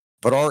hard.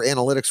 But our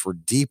analytics were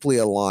deeply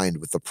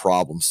aligned with the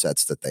problem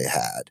sets that they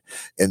had,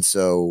 and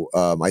so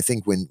I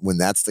think when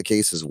that's the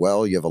case as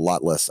well, you have a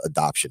lot less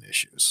adoption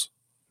issues.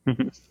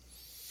 Mm-hmm.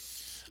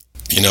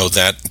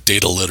 That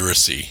data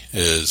literacy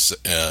is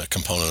a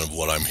component of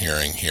what I'm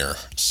hearing here.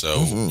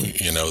 So,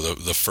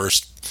 the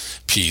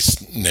first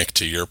piece, Nick,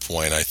 to your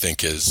point, I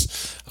think is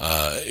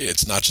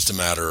it's not just a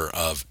matter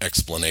of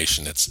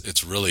explanation.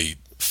 It's really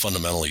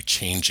fundamentally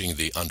changing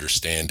the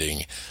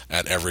understanding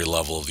at every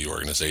level of the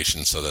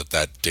organization so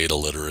that data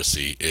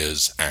literacy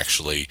is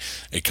actually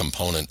a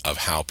component of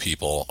how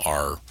people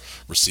are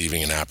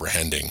receiving and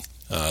apprehending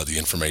the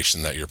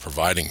information that you're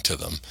providing to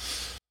them.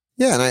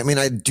 Yeah, and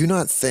I do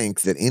not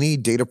think that any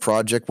data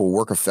project will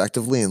work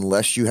effectively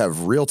unless you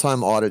have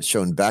real-time audits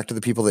shown back to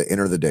the people that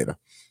enter the data.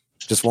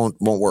 Just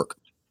won't work.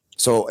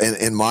 So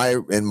in my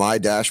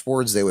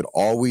dashboards, they would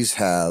always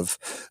have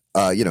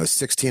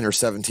 16 or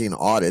 17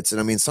 audits,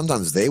 and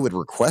sometimes they would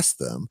request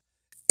them,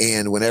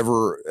 and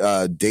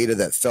whenever data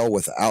that fell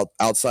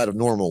outside of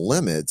normal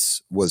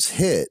limits was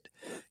hit,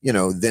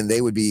 then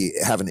they would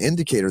have an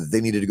indicator that they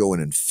needed to go in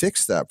and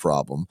fix that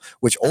problem,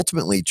 which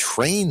ultimately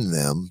trained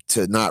them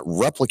to not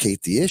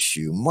replicate the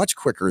issue much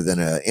quicker than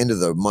an end of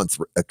the month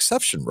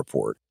exception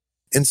report.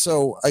 And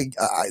so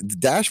the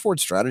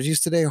dashboard strategies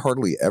today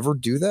hardly ever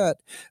do that.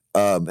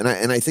 And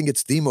I think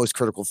it's the most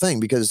critical thing,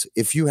 because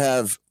if you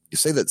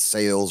say that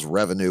sales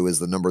revenue is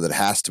the number that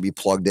has to be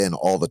plugged in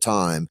all the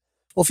time.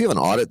 Well, if you have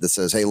an audit that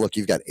says, hey, look,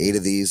 you've got 8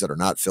 of these that are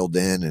not filled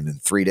in, and in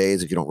 3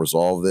 days, if you don't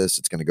resolve this,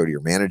 it's going to go to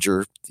your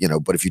manager,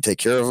 but if you take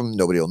care of them,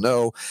 nobody will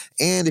know.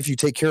 And if you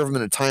take care of them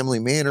in a timely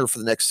manner for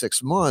the next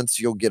 6 months,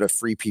 you'll get a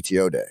free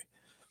PTO day.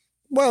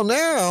 Well,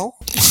 now,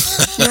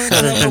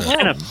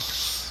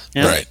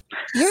 right.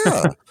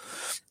 Yeah.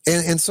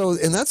 And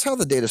that's how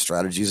the data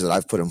strategies that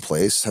I've put in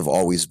place have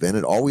always been.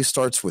 It always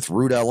starts with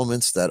root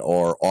elements that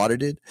are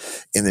audited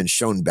and then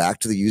shown back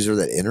to the user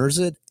that enters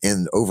it.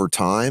 And over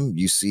time,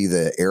 you see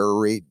the error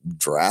rate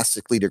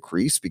drastically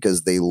decrease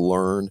because they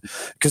learn,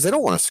 because they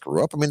don't want to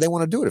screw up. They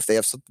want to do it if they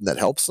have something that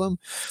helps them.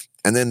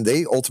 And then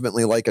they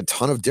ultimately like a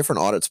ton of different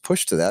audits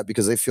pushed to that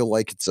because they feel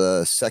like it's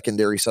a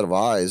secondary set of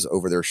eyes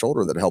over their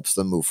shoulder that helps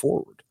them move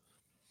forward.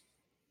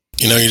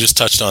 You just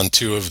touched on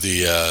two of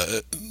the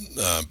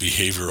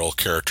behavioral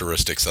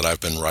characteristics that I've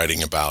been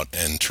writing about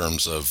in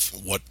terms of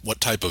what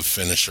type of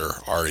finisher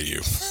are you?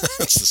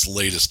 It's this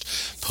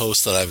latest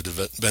post that I've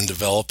been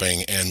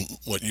developing, and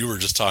what you were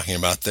just talking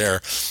about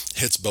there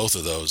hits both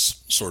of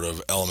those sort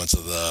of elements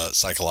of the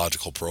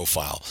psychological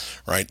profile,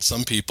 right?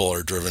 Some people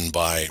are driven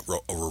by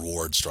a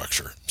reward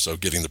structure, so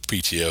getting the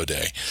PTO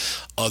day.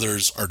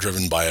 Others are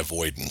driven by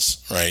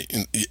avoidance, right?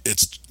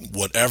 It's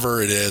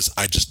whatever it is,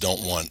 I just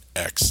don't want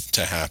X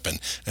to happen.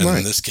 And right.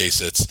 In this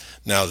case, it's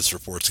now this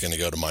report's going to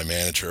go to my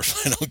manager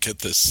if I don't get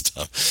this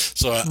stuff.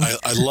 So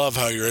I love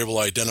how you're able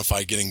to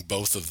identify getting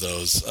both of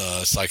those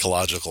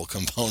psychological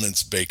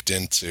components baked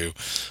into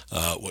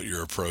what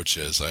your approach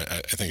is.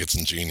 I think it's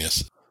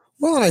ingenious.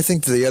 Well, and I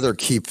think the other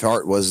key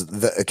part was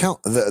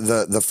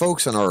the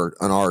folks on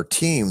our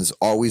teams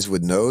always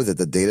would know that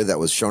the data that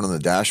was shown on the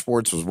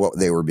dashboards was what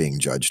they were being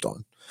judged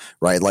on,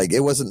 right? Like,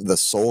 it wasn't the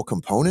sole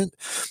component,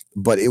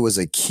 but it was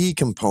a key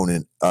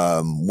component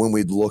when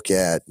we'd look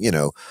at,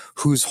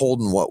 who's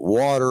holding what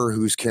water,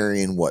 who's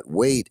carrying what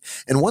weight.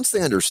 And once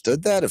they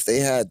understood that, if they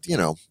had,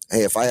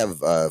 hey, if I have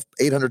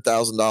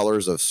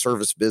 $800,000 of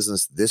service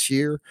business this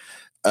year,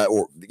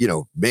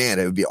 man,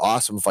 it would be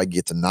awesome if I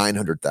get to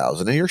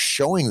 900,000, and you're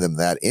showing them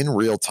that in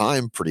real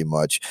time pretty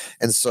much.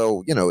 And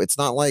so, it's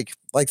not like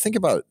think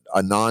about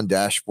a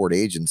non-dashboard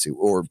agency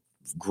or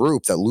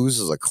group that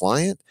loses a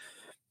client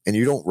and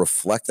you don't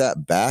reflect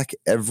that back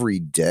every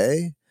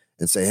day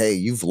and say, hey,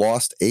 you've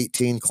lost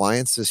 18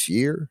 clients this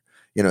year.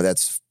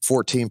 That's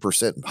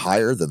 14%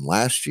 higher than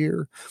last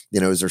year.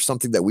 Is there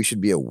something that we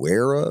should be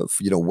aware of?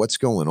 What's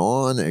going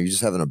on? Are you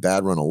just having a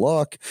bad run of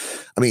luck?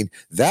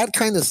 That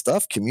kind of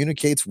stuff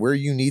communicates where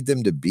you need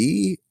them to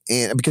be.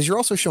 And because you're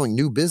also showing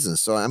new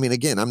business. So,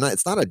 again,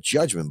 it's not a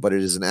judgment, but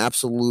it is an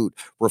absolute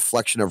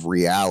reflection of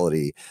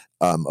reality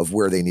of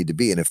where they need to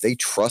be. And if they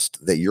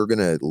trust that you're going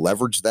to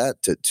leverage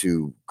that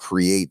to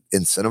create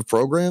incentive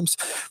programs,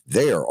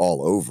 they are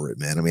all over it,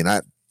 man.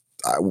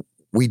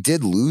 We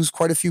did lose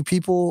quite a few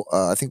people.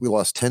 I think we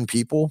lost 10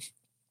 people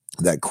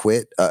that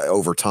quit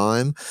over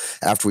time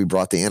after we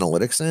brought the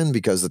analytics in,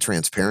 because the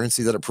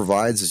transparency that it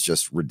provides is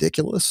just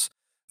ridiculous.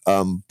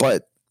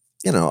 But,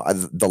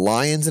 the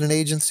lions in an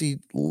agency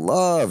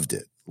loved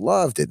it.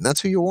 And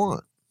that's who you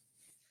want.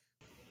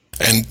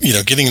 And,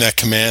 getting that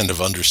command of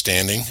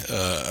understanding,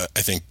 I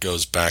think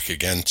goes back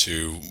again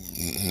to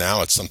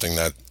now it's something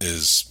that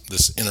is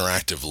this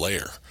interactive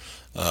layer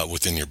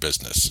within your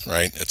business,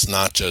 right? It's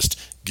not just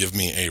give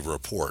me a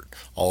report.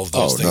 All of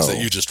those things that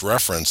you just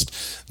referenced,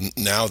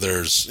 now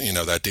there's,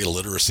 that data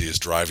literacy is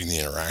driving the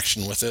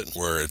interaction with it,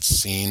 where it's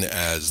seen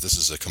as this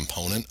is a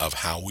component of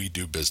how we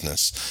do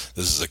business.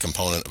 This is a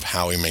component of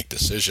how we make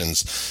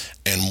decisions.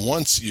 And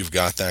once you've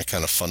got that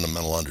kind of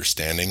fundamental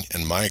understanding,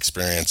 in my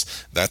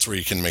experience, that's where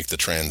you can make the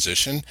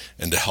transition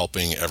into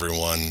helping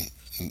everyone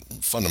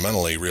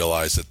fundamentally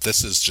realize that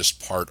this is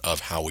just part of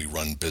how we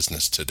run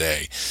business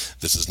today.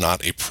 This is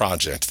not a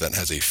project that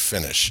has a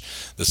finish.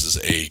 This is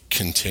a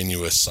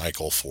continuous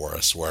cycle for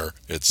us where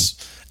it's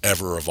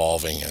ever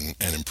evolving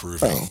and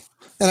improving. Oh.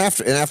 And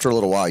after a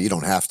little while, you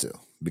don't have to,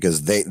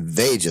 because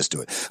they just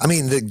do it. I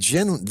mean, the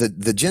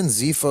Gen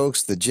Z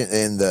folks, the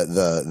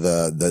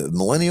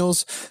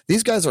millennials,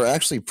 these guys are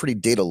actually pretty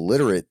data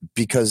literate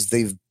because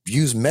they've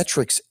used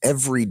metrics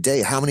every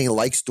day. How many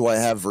likes do I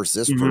have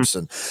versus this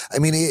person? I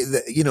mean,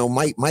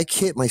 my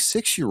kid, my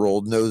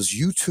 6-year-old knows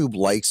YouTube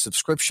likes,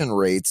 subscription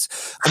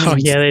rates. I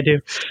mean, they do.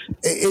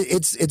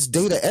 It's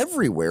data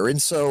everywhere.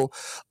 And so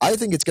I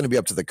think it's going to be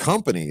up to the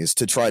companies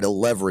to try to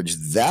leverage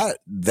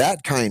that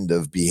kind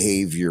of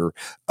behavior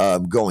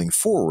going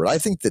forward. I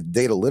think that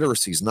data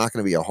literacy is not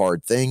going to be a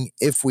hard thing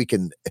if we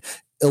can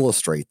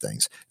illustrate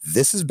things.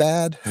 This is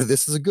bad.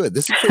 This is good.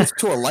 This equates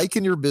to a like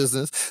in your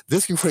business.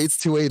 This equates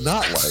to a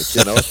not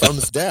like,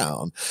 thumbs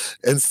down.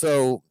 And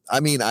so, I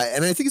mean, I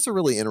think it's a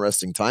really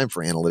interesting time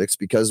for analytics,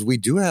 because we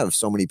do have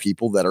so many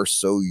people that are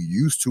so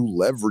used to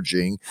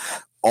leveraging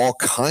all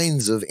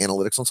kinds of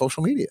analytics on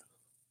social media.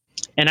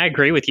 And I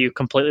agree with you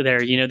completely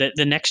there.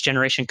 The next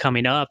generation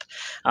coming up,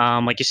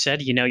 like you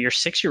said, your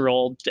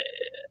 6-year-old,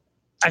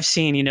 I've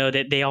seen,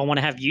 that they all want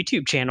to have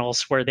YouTube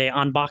channels where they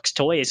unbox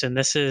toys. And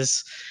this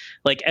is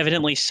like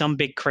evidently some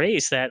big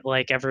craze that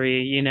like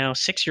every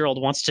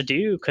 6-year-old wants to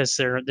do, because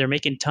they're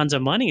making tons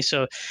of money.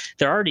 So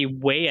they're already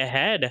way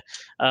ahead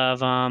of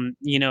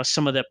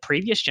some of the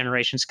previous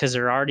generations, because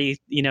they're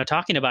already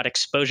talking about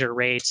exposure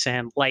rates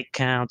and like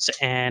counts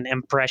and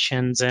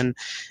impressions, and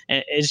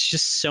it's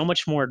just so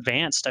much more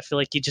advanced. I feel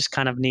like you just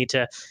kind of need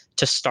to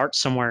start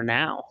somewhere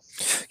now.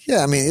 Yeah,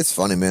 I mean, it's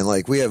funny, man.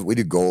 Like we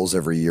do goals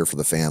every year for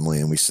the family,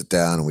 and we sit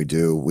down and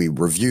we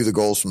review the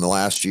goals from the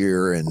last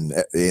year, and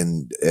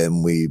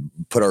we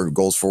put our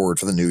goals forward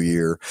for the new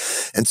year.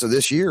 And so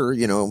this year,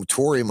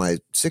 Tori, my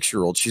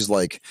 6-year-old, she's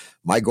like,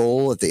 my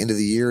goal at the end of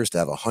the year is to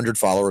have 100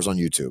 followers on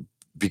YouTube,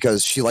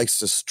 because she likes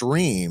to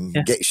stream.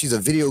 Yeah. She's a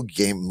video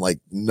game like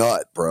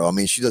nut, bro. I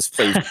mean, she just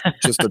plays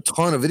just a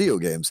ton of video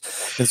games.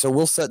 And so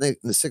we'll sit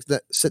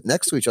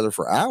next to each other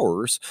for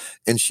hours,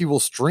 and she will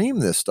stream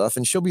this stuff,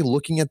 and she'll be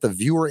looking at the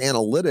viewer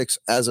analytics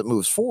as it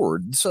moves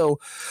forward. So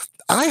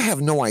I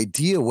have no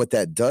idea what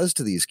that does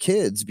to these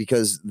kids,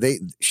 because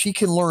she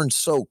can learn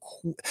so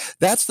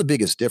that's the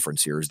biggest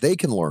difference here, is they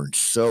can learn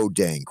so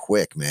dang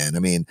quick, man. I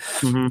mean,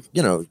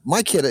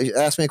 my kid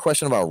asked me a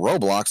question about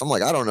Roblox. I'm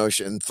like, I don't know.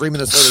 And 3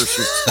 minutes later,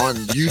 she's on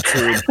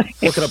YouTube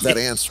looking up that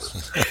answer.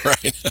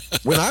 Right.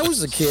 When I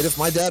was a kid, if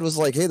my dad was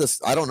like, hey,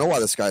 I don't know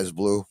why the sky's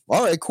blue.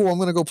 All right, cool. I'm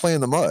going to go play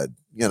in the mud.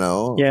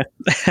 Yeah.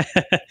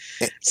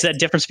 It's that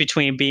difference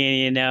between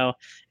being,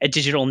 a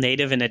digital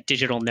native and a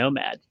digital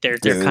nomad. They're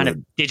kind of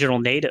digital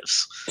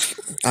natives.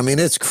 I mean,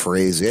 it's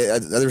crazy.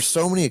 There's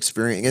so many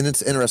experience, and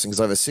it's interesting because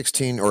I have a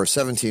 16 or a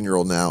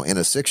 17-year-old now and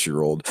a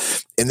 6-year-old,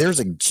 and there's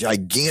a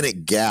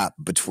gigantic gap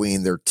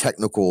between their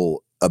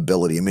technical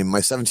ability. I mean, my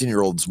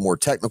 17-year-old's more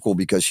technical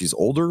because she's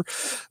older,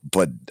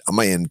 but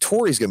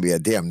Tori's going to be a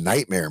damn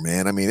nightmare,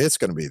 man. I mean, it's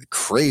going to be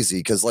crazy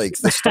because like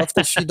the stuff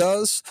that she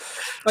does,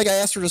 like I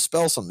asked her to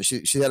spell something.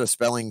 She had a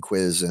spelling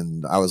quiz,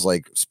 and I was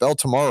like, spell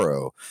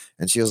tomorrow.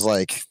 And she was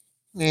like,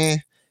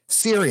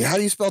 Siri, how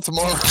do you spell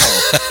tomorrow?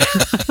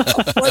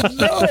 Like,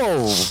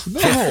 no.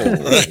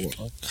 Right.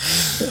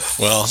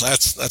 Well,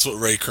 that's what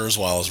Ray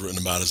Kurzweil has written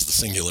about, is the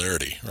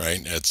singularity,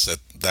 right? It's at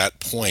that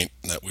point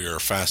that we are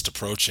fast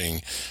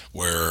approaching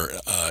where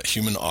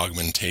human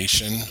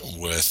augmentation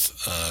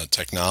with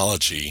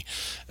technology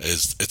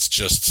it's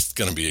just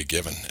going to be a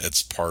given.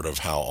 It's part of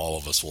how all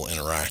of us will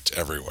interact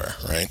everywhere,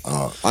 right?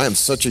 I am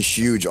such a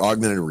huge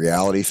augmented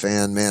reality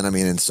fan, man. I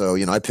mean, and so,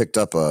 I picked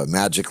up a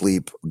Magic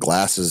Leap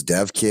glasses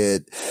dev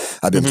kit.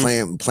 I've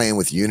been playing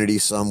with Unity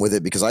some with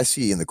it, because I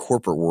see in the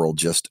corporate world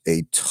just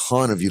a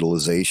ton of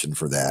utilization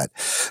for that.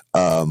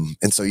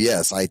 And so,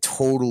 yes, I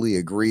totally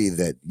agree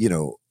that,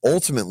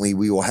 ultimately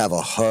we will have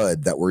a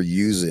HUD that we're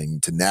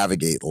using to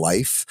navigate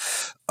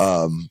life.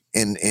 And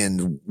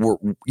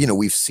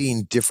we've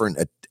seen different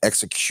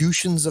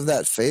executions of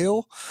that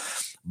fail.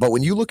 But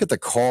when you look at the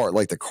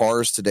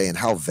cars today and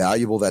how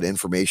valuable that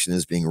information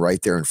is being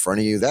right there in front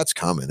of you, that's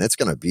coming. It's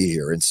going to be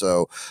here. And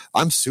so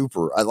I don't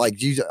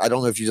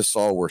know if you just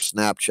saw where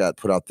Snapchat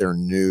put out their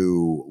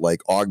new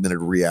like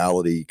augmented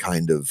reality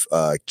kind of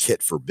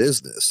kit for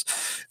business.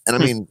 And I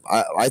mean,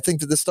 I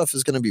think that this stuff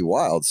is going to be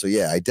wild. So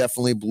yeah, I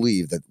definitely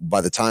believe that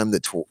by the time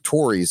that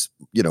Tori's,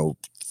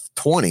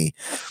 20,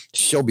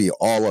 she'll be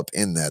all up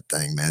in that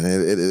thing, man.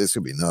 It's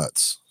going to be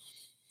nuts.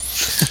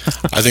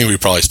 I think we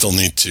probably still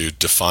need to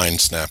define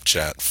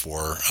Snapchat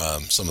for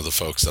some of the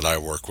folks that I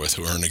work with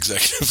who are in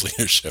executive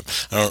leadership.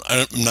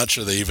 I'm not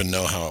sure they even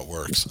know how it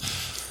works.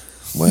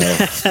 Well,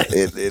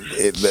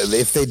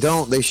 if they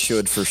don't, they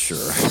should for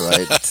sure,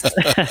 right?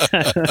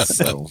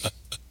 So,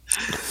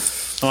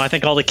 well, I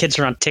think all the kids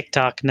are on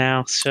TikTok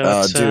now.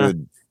 So,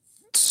 dude.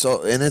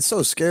 So, and it's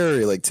so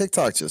scary. Like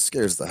TikTok just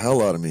scares the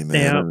hell out of me, man.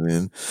 Yeah. I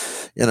mean,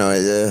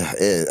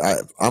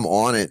 I'm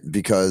on it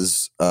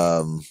because,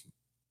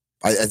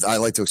 I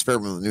like to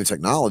experiment with new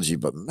technology,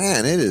 but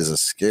man, it is a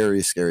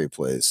scary, scary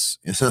place.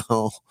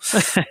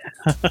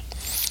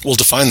 Well,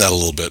 define that a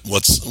little bit.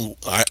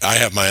 I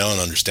have my own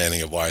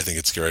understanding of why I think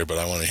it's scary, but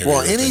I want to hear.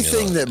 Well,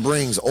 anything that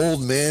brings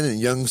old men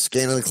and young,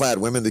 scantily clad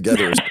women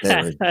together is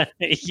scary.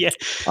 Yeah,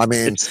 I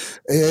mean,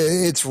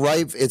 it's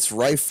ripe. It's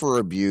rife for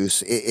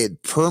abuse.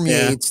 It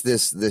permeates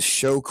this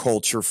show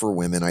culture for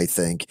women. I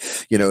think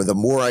the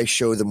more I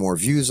show, the more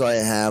views I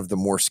have, the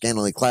more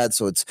scantily clad.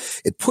 So it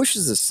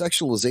pushes the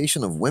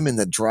sexualization of women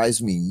that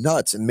drives me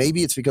nuts. And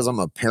maybe it's because I'm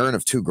a parent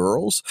of 2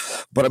 girls,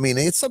 but I mean,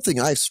 it's something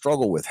I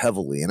struggle with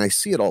heavily, and I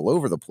see it all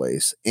over the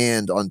place.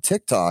 And on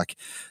TikTok,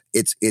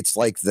 it's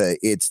like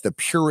it's the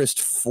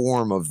purest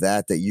form of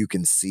that you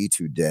can see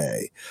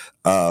today,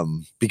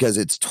 because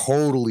it's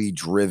totally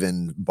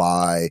driven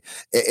by,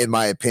 in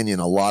my opinion,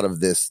 a lot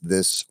of this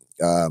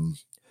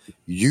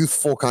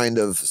youthful kind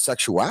of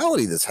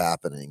sexuality that's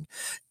happening.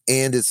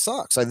 And it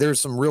sucks.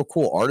 There's some real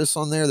cool artists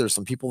on there. There's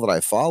some people that I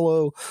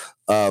follow,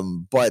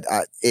 but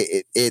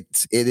it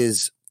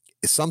is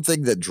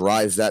something that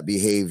drives that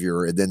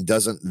behavior, and then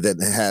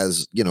that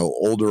has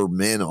older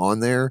men on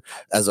there.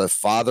 As a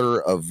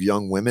father of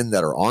young women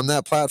that are on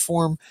that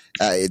platform,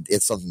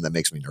 it's something that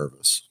makes me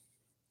nervous.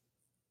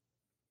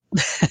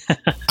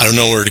 I don't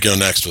know where to go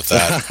next with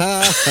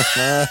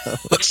that.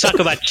 Let's talk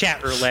about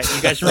chat roulette.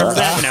 You guys remember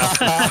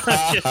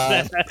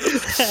that?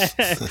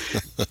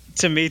 No.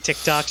 To me,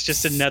 TikTok's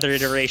just another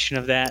iteration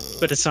of that,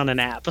 but it's on an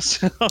app.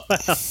 So,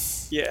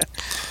 yeah.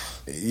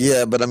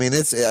 Yeah, but I mean,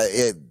 it's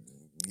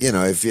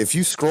if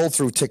you scroll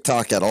through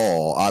TikTok at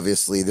all,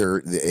 obviously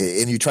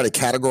and you try to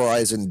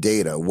categorize in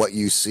data what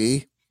you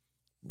see.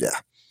 Yeah.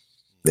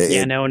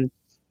 And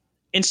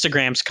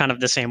Instagram's kind of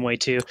the same way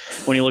too.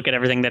 When you look at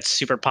everything that's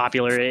super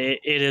popular,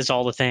 it is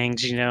all the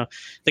things, the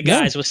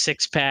guys with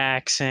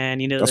 6-packs and,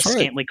 the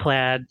scantily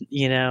clad,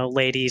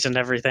 ladies and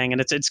everything.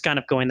 And it's kind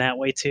of going that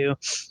way too.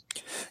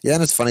 Yeah,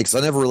 and it's funny because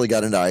I never really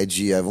got into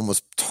IG. I've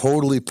almost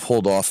totally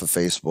pulled off of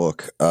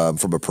Facebook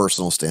from a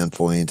personal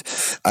standpoint.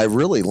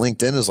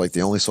 LinkedIn is like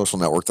the only social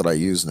network that I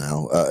use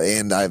now.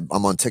 And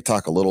I'm on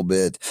TikTok a little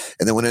bit.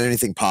 And then when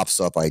anything pops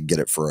up, I get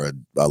it for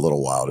a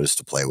little while just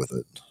to play with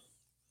it.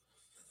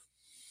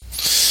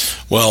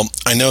 Well,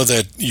 I know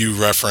that you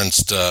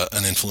referenced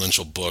an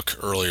influential book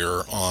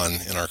earlier on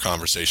in our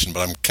conversation,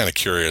 but I'm kind of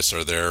curious,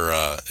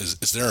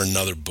 is there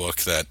another book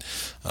that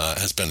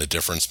has been a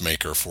difference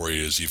maker for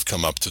you as you've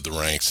come up through the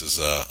ranks as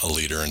a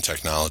leader in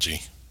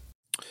technology?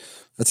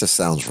 That just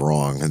sounds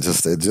wrong.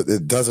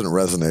 It doesn't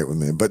resonate with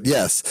me. But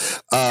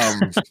yes,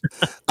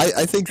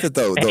 I think that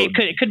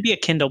it could be a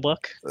Kindle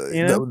book.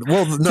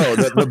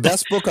 The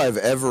best book I've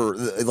ever,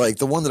 like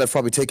the one that I've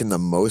probably taken the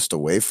most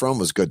away from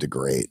was Good to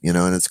Great.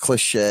 And it's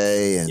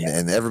cliche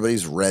and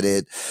everybody's read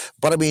it.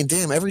 But I mean,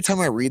 damn, every time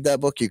I read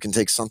that book, you can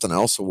take something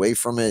else away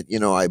from it.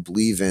 I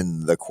believe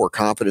in the core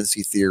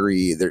competency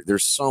theory.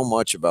 There's so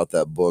much about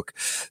that book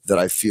that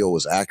I feel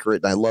was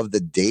accurate, and I love the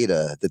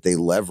data that they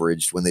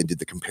leveraged when they did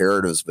the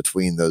comparatives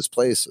between those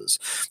places.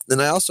 Then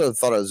I also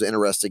thought it was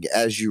interesting,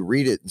 as you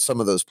read it, and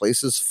some of those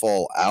places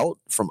fall out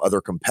from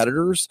other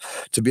competitors,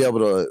 to be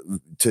able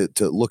to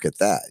look at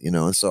that,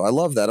 and so I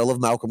love that. I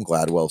love Malcolm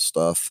Gladwell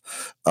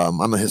stuff.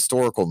 I'm a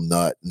historical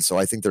nut, and so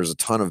I think there's a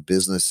ton of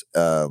business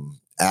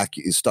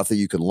stuff that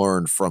you can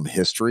learn from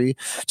history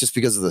just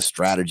because of the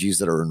strategies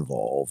that are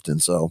involved.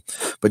 And so,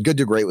 but Good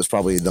to Great was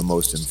probably the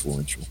most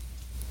influential.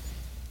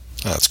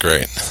 That's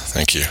great.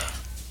 Thank you.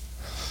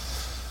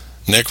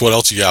 Nick, what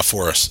else you got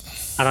for us?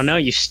 I don't know.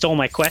 You stole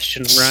my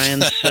question,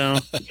 Ryan. So,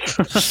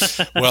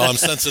 well, I'm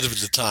sensitive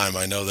to time.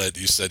 I know that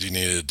you said you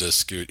needed to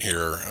scoot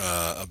here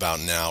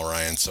about now,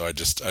 Ryan. So I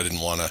didn't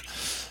want to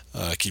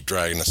keep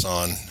dragging us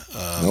on.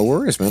 No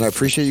worries, man. I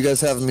appreciate you guys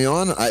having me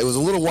on. It was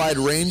a little wide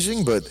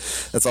ranging, but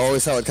that's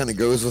always how it kind of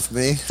goes with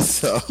me.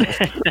 So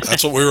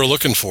that's what we were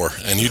looking for,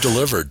 and you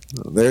delivered.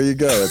 There you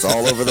go. It's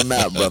all over the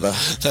map, brother.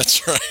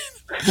 That's right.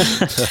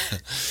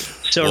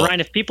 So, Ryan,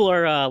 if people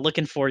are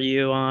looking for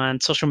you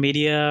on social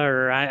media,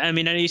 or I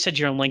know you said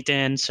you're on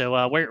LinkedIn,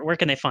 so where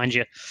can they find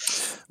you?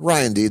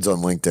 Ryan Deeds on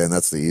LinkedIn.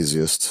 That's the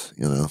easiest.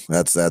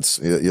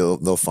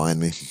 They'll find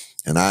me,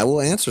 and I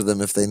will answer them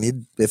if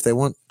they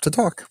want to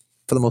talk,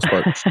 for the most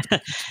part.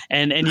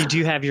 and you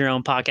do have your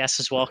own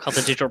podcast as well called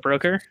The Digital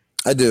Broker?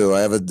 I do.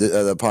 I have a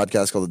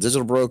podcast called The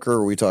Digital Broker,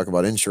 where we talk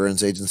about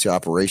insurance agency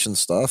operations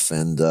stuff,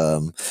 and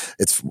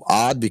it's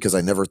odd because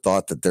I never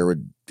thought that there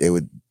would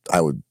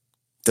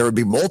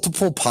be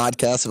multiple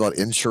podcasts about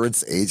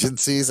insurance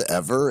agencies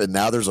ever, and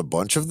now there's a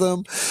bunch of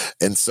them,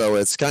 and so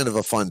it's kind of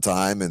a fun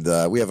time. And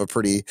I have a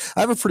pretty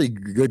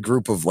good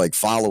group of like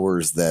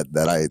followers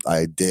that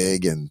I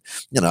dig, and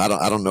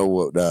I don't know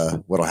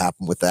what'll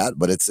happen with that,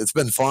 but it's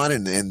been fun,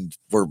 and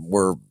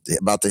we're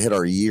about to hit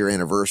our year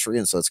anniversary,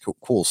 and so it's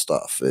cool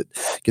stuff. It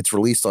gets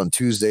released on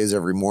Tuesdays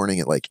every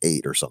morning at like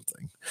 8 or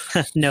something.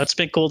 No, it's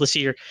been cool to see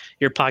your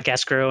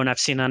podcast grow, and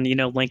I've seen on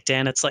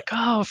LinkedIn, it's like,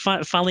 oh,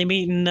 finally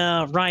meeting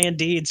Ryan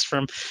Deeds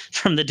from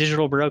The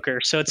Digital Broker.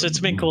 So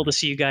it's been cool to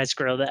see you guys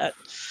grow that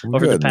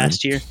over the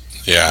past year.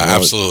 Yeah,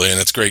 absolutely,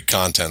 and it's great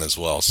content as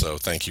well. So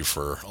thank you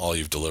for all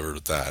you've delivered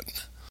with that.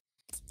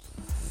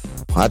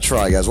 I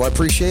try, guys. Well, I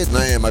appreciate it, and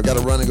I am. I've got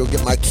to run and go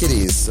get my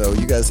kitties, so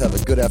you guys have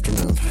a good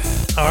afternoon.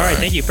 All right.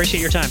 Thank you.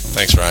 Appreciate your time.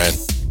 Thanks, Ryan.